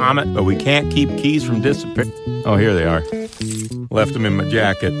on a comet, but we can't keep keys from disappearing. Oh, here they are. Left them in my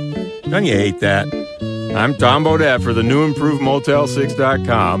jacket. Don't you hate that? I'm Tom Bodette for the new improved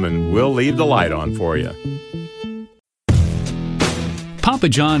Motel6.com, and we'll leave the light on for you. Papa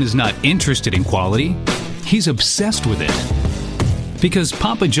John is not interested in quality. He's obsessed with it. Because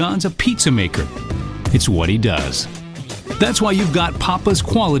Papa John's a pizza maker. It's what he does. That's why you've got Papa's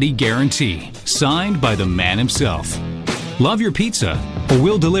Quality Guarantee, signed by the man himself. Love your pizza, or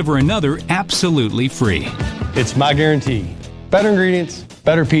we'll deliver another absolutely free. It's my guarantee. Better ingredients,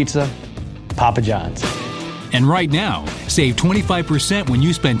 better pizza, Papa John's. And right now, save 25% when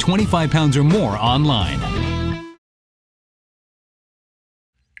you spend 25 pounds or more online.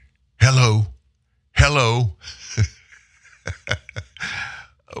 Hello.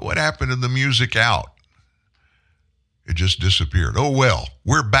 What happened to the music out? It just disappeared. Oh, well,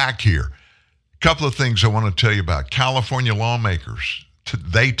 we're back here. A couple of things I want to tell you about. California lawmakers,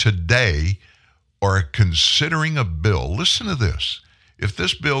 they today are considering a bill. Listen to this. If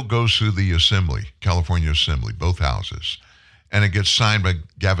this bill goes through the Assembly, California Assembly, both houses, and it gets signed by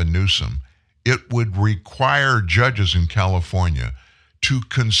Gavin Newsom, it would require judges in California to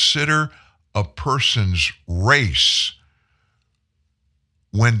consider a person's race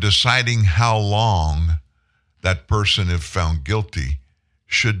when deciding how long that person, if found guilty,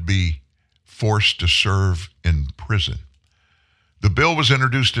 should be forced to serve in prison. The bill was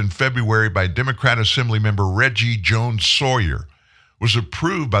introduced in February by Democrat Assembly member Reggie Jones Sawyer, was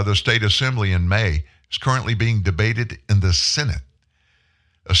approved by the state assembly in May, is currently being debated in the Senate.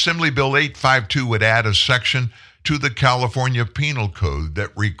 Assembly Bill 852 would add a section to the California Penal Code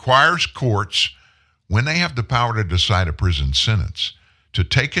that requires courts, when they have the power to decide a prison sentence, to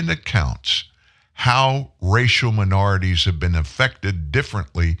take into account how racial minorities have been affected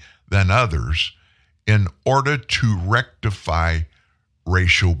differently than others in order to rectify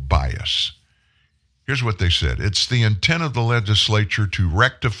racial bias. Here's what they said. It's the intent of the legislature to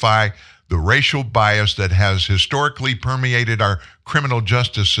rectify the racial bias that has historically permeated our criminal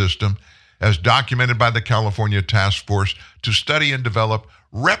justice system, as documented by the California Task Force to study and develop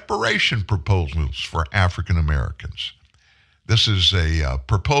reparation proposals for African Americans. This is a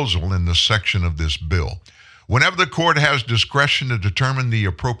proposal in the section of this bill. Whenever the court has discretion to determine the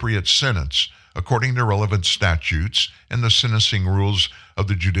appropriate sentence, according to relevant statutes and the sentencing rules of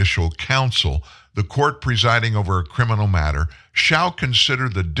the Judicial Council, the court presiding over a criminal matter shall consider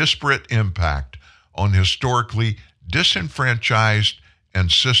the disparate impact on historically disenfranchised and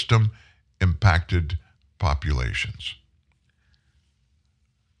system-impacted populations.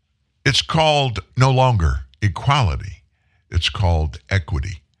 It's called no longer equality. It's called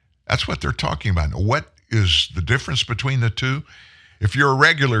equity. That's what they're talking about. What is the difference between the two? If you're a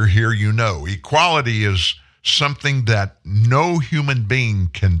regular here, you know equality is something that no human being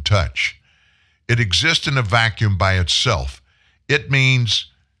can touch. It exists in a vacuum by itself. It means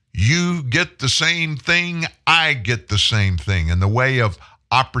you get the same thing, I get the same thing in the way of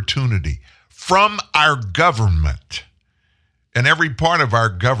opportunity from our government and every part of our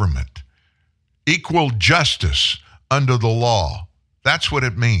government. Equal justice under the law. That's what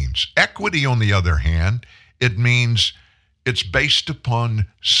it means. Equity, on the other hand, it means it's based upon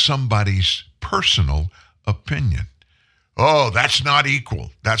somebody's personal opinion. Oh, that's not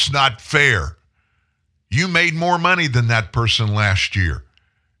equal. That's not fair. You made more money than that person last year,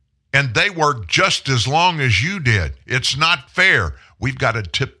 and they worked just as long as you did. It's not fair. We've got to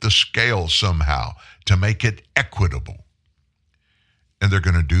tip the scale somehow to make it equitable. And they're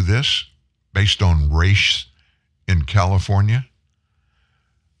going to do this based on race in California.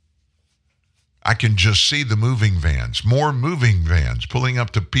 I can just see the moving vans, more moving vans pulling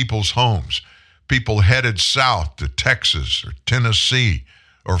up to people's homes, people headed south to Texas or Tennessee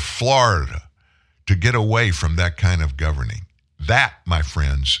or Florida to get away from that kind of governing. That, my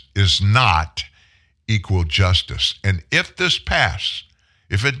friends, is not equal justice. And if this passes,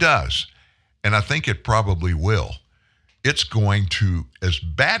 if it does, and I think it probably will, it's going to, as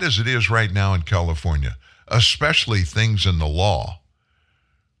bad as it is right now in California, especially things in the law,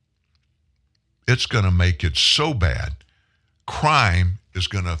 it's going to make it so bad, crime is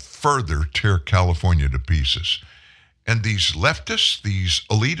going to further tear California to pieces. And these leftists, these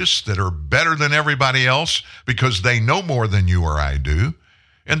elitists that are better than everybody else because they know more than you or I do,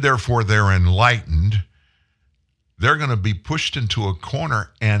 and therefore they're enlightened, they're going to be pushed into a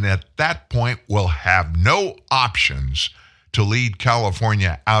corner, and at that point will have no options to lead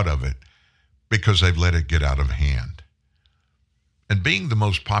California out of it because they've let it get out of hand. And being the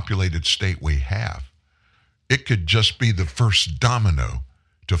most populated state we have, it could just be the first domino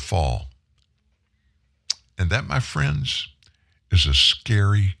to fall. And that, my friends, is a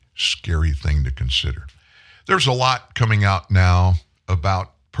scary, scary thing to consider. There's a lot coming out now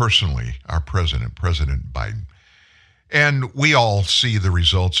about, personally, our president, President Biden. And we all see the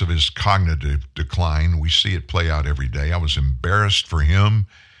results of his cognitive decline. We see it play out every day. I was embarrassed for him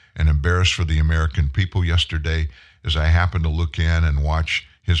and embarrassed for the American people yesterday as I happened to look in and watch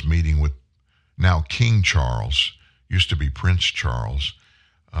his meeting with now King Charles, used to be Prince Charles,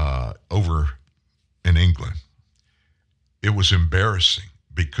 over in England. It was embarrassing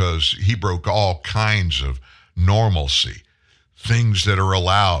because he broke all kinds of normalcy, things that are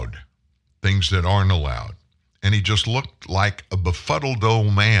allowed, things that aren't allowed. And he just looked like a befuddled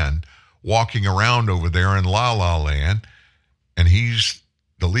old man walking around over there in La La Land, and he's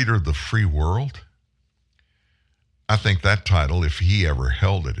the leader of the free world. I think that title, if he ever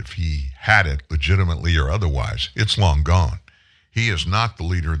held it, if he had it legitimately or otherwise, it's long gone. He is not the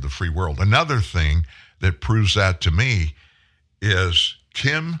leader of the free world. Another thing that proves that to me is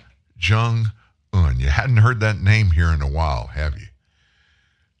Kim Jong-un. You hadn't heard that name here in a while, have you?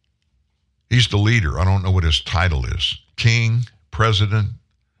 He's the leader. I don't know what his title is. King, president,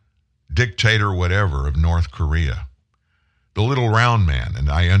 dictator, whatever, of North Korea. The little round man, and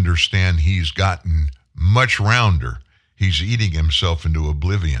I understand he's gotten much rounder. He's eating himself into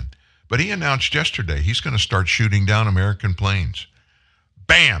oblivion. But he announced yesterday he's going to start shooting down American planes.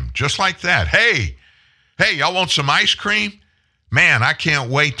 Bam, just like that. Hey, y'all want some ice cream? Man, I can't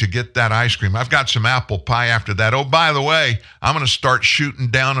wait to get that ice cream. I've got some apple pie after that. Oh, by the way, I'm going to start shooting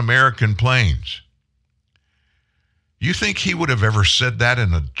down American planes. You think he would have ever said that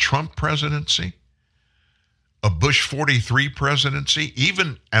in a Trump presidency? A Bush 43 presidency?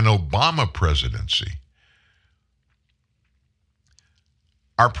 Even an Obama presidency?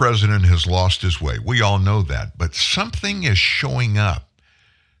 Our president has lost his way. We all know that. But something is showing up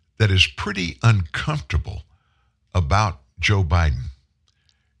that is pretty uncomfortable about Joe Biden.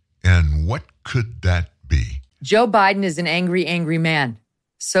 And what could that be? Joe Biden is an angry, angry man.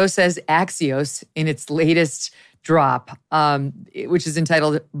 So says Axios in its latest drop, which is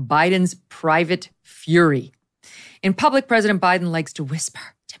entitled Biden's Private Fury. In public, President Biden likes to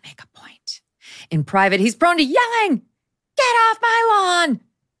whisper to make a point. In private, he's prone to yelling, "Get off my lawn!"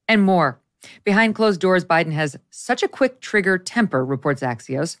 and more. Behind closed doors, Biden has such a quick trigger temper, reports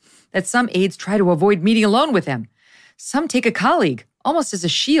Axios, that some aides try to avoid meeting alone with him. Some take a colleague, almost as a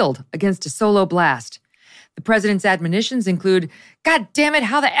shield, against a solo blast. The president's admonitions include, "God damn it,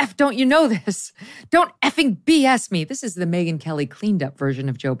 how the F don't you know this? Don't effing BS me." This is the Megyn Kelly cleaned up version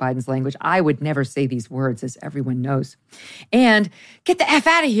of Joe Biden's language. I would never say these words, as everyone knows. And "Get the F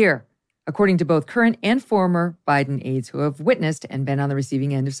out of here," according to both current and former Biden aides who have witnessed and been on the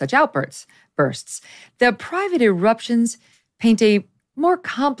receiving end of such outbursts. The private eruptions paint a more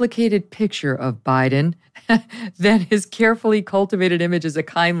complicated picture of Biden than his carefully cultivated image as a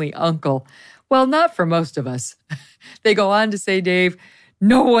kindly uncle. Well, not for most of us. They go on to say, Dave,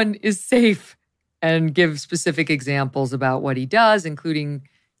 no one is safe, and give specific examples about what he does, including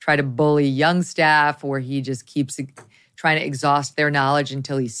try to bully young staff, where he just keeps trying to exhaust their knowledge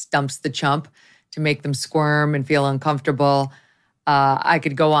until he stumps the chump to make them squirm and feel uncomfortable. I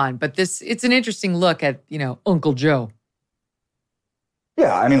could go on, but it's an interesting look at, Uncle Joe.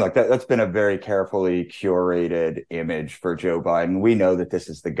 Yeah, I mean, look, that's been a very carefully curated image for Joe Biden. We know that this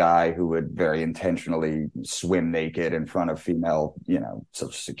is the guy who would very intentionally swim naked in front of female,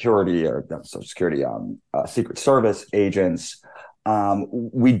 Social Security or Social Security Secret Service agents.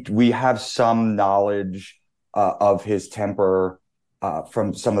 We have some knowledge of his temper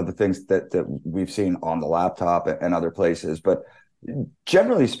from some of the things that we've seen on the laptop and other places, but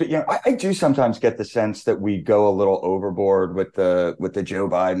generally speaking, I do sometimes get the sense that we go a little overboard with the Joe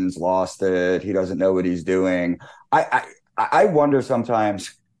Biden's lost it. He doesn't know what he's doing. I wonder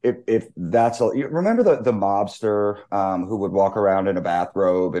sometimes if that's remember the mobster who would walk around in a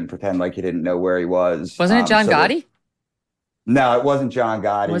bathrobe and pretend like he didn't know where he was. Wasn't it John Gotti? No, it wasn't John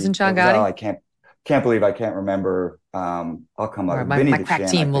Gotti. Wasn't John Gotti? I can't believe I can't remember. I'll come up. Right, my crack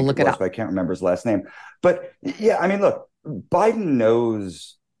team will look it up. But I can't remember his last name. But yeah, I mean, look. Biden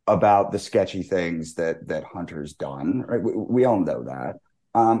knows about the sketchy things that Hunter's done, right? We all know that.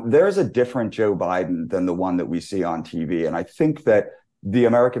 There's a different Joe Biden than the one that we see on TV. And I think that the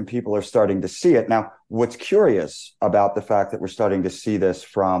American people are starting to see it. Now, what's curious about the fact that we're starting to see this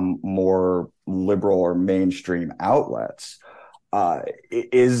from more liberal or mainstream outlets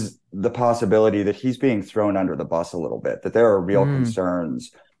is the possibility that he's being thrown under the bus a little bit, that there are real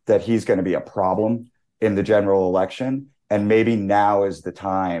concerns that he's going to be a problem in the general election. And maybe now is the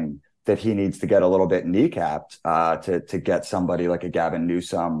time that he needs to get a little bit kneecapped to get somebody like a Gavin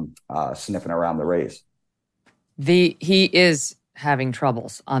Newsom sniffing around the race. He is having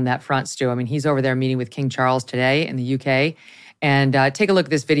troubles on that front, Stu. I mean, he's over there meeting with King Charles today in the UK. And take a look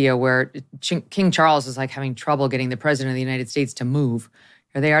at this video where King Charles is like having trouble getting the president of the United States to move.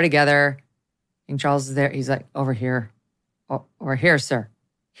 Here they are together. King Charles is there. He's like, over here. Over here, sir.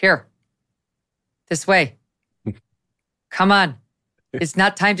 Here. This way. Come on. It's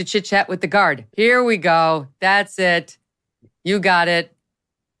not time to chit-chat with the guard. Here we go. That's it. You got it.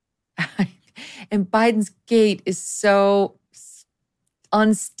 And Biden's gait is so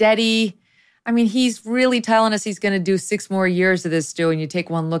unsteady. I mean, he's really telling us he's going to do 6 more years of this, Stu, and you take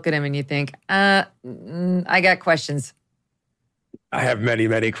one look at him and you think, I got questions. I have many,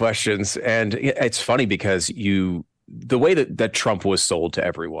 many questions. And it's funny because the way that Trump was sold to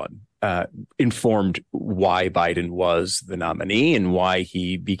everyone informed why Biden was the nominee and why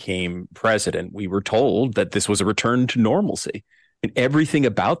he became president. We were told that this was a return to normalcy. And everything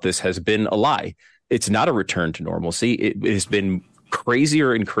about this has been a lie. It's not a return to normalcy. It has been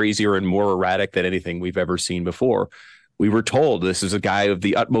crazier and crazier and more erratic than anything we've ever seen before. We were told this is a guy of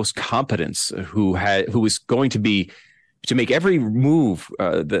the utmost competence who was going to make every move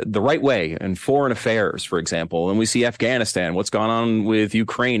the right way in foreign affairs, for example. And we see Afghanistan, what's gone on with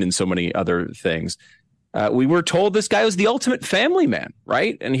Ukraine and so many other things. We were told this guy was the ultimate family man,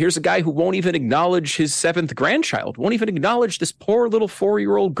 right? And here's a guy who won't even acknowledge his 7th grandchild, won't even acknowledge this poor little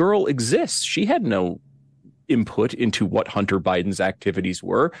 4-year-old girl exists. She had no input into what Hunter Biden's activities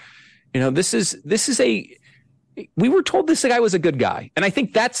were. We were told this guy was a good guy. And I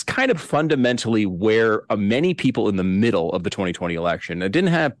think that's kind of fundamentally where many people in the middle of the 2020 election that didn't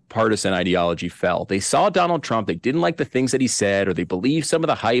have partisan ideology fell. They saw Donald Trump. They didn't like the things that he said, or they believed some of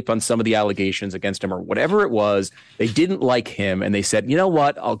the hype on some of the allegations against him, or whatever it was. They didn't like him. And they said, you know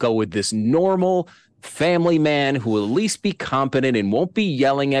what? I'll go with this normal family man who will at least be competent and won't be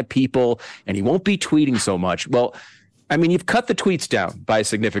yelling at people, and he won't be tweeting so much. Well, I mean, you've cut the tweets down by a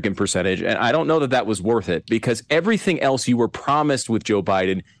significant percentage, and I don't know that was worth it, because everything else you were promised with Joe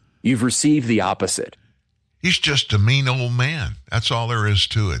Biden, you've received the opposite. He's just a mean old man. That's all there is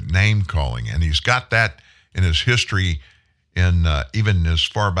to it, name calling. And he's got that in his history, in even as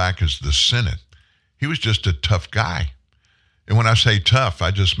far back as the Senate. He was just a tough guy. And when I say tough, I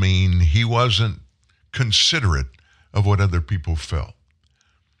just mean he wasn't considerate of what other people felt.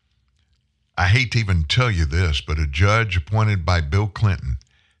 I hate to even tell you this, but a judge appointed by Bill Clinton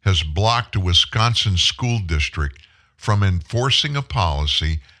has blocked a Wisconsin school district from enforcing a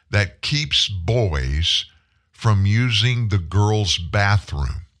policy that keeps boys from using the girls'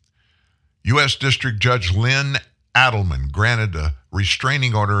 bathroom. U.S. District Judge Lynn Adelman granted a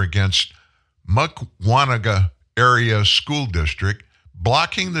restraining order against Mukwonaga Area School District,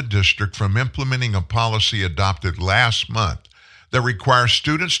 blocking the district from implementing a policy adopted last month that requires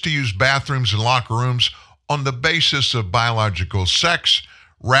students to use bathrooms and locker rooms on the basis of biological sex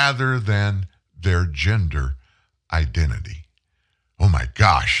rather than their gender identity. Oh my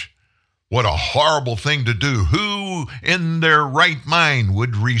gosh, what a horrible thing to do. Who in their right mind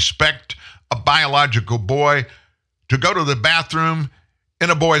would respect a biological boy to go to the bathroom in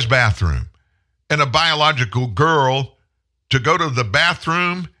a boy's bathroom, and a biological girl to go to the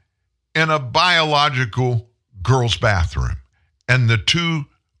bathroom in a biological girl's bathroom? And the two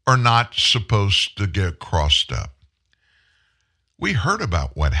are not supposed to get crossed up. We heard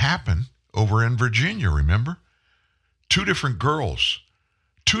about what happened over in Virginia, remember? Two different girls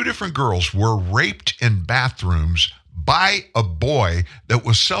were raped in bathrooms by a boy that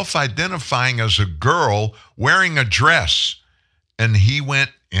was self-identifying as a girl wearing a dress. And he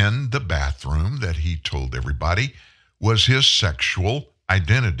went in the bathroom that he told everybody was his sexual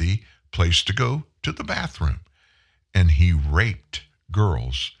identity place to go to the bathroom. And he raped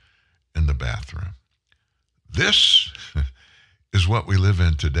girls in the bathroom. This is what we live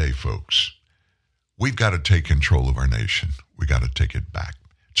in today, folks. We've got to take control of our nation. We got to take it back.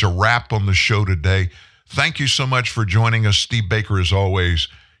 It's a wrap on the show today. Thank you so much for joining us. Steve Baker, as always,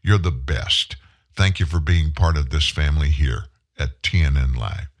 you're the best. Thank you for being part of this family here at TNN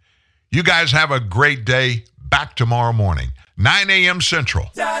Live. You guys have a great day. Back tomorrow morning, 9 a.m.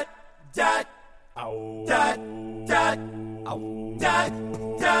 Central.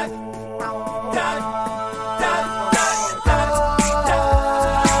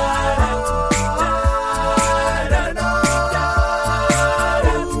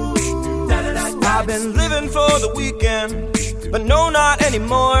 I've been living for the weekend, but no, not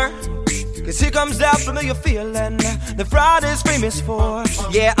anymore. Cause here comes that familiar feeling that Friday's famous for.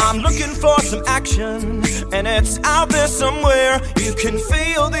 Yeah, I'm looking for some action, and it's out there somewhere. You can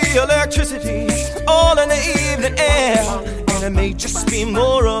feel the electricity all in the evening air, and it may just be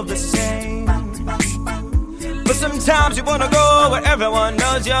more of the same. But sometimes you wanna go where everyone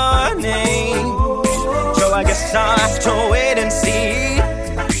knows your name. So I guess I'll have to wait and see.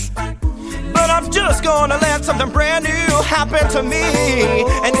 But I'm just gonna let something brand new happen to me.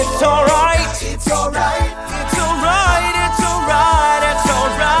 And it's alright. It's alright. It's alright. It's alright. It's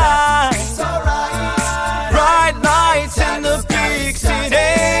alright. It's alright. Bright lights in the big city.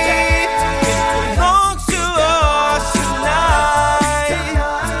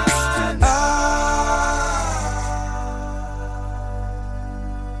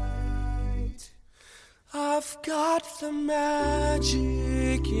 I've got the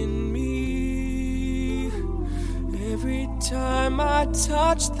magic in me. Every time I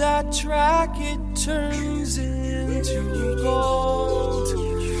touch that track, it turns into gold.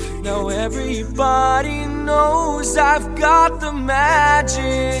 Now everybody knows I've got the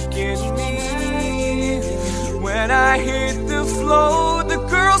magic in me. When I hit the flow, the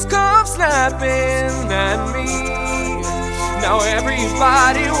girls come snapping at me. Now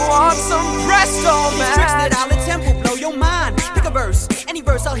everybody wants some presto magic. Tricks that I'll attempt will blow your mind. Pick a verse, any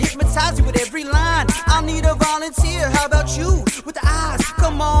verse, I'll hypnotize you with every line. I'll need a volunteer, how about you? With the eyes,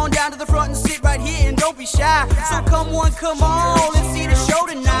 come on down to the front and sit right here and don't be shy. So come on, let's see the show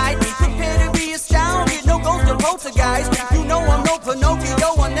tonight. Prepare to be astounded, no ghost or poltergeist. You know I'm no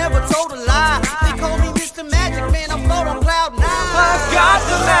Pinocchio, I never told a lie. They call me Mr. Magic, man, I'm float on cloud 9. I've got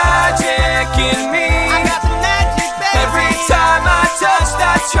the magic in me. I got the magic, baby. Every time I touch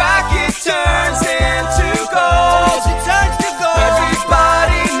that track,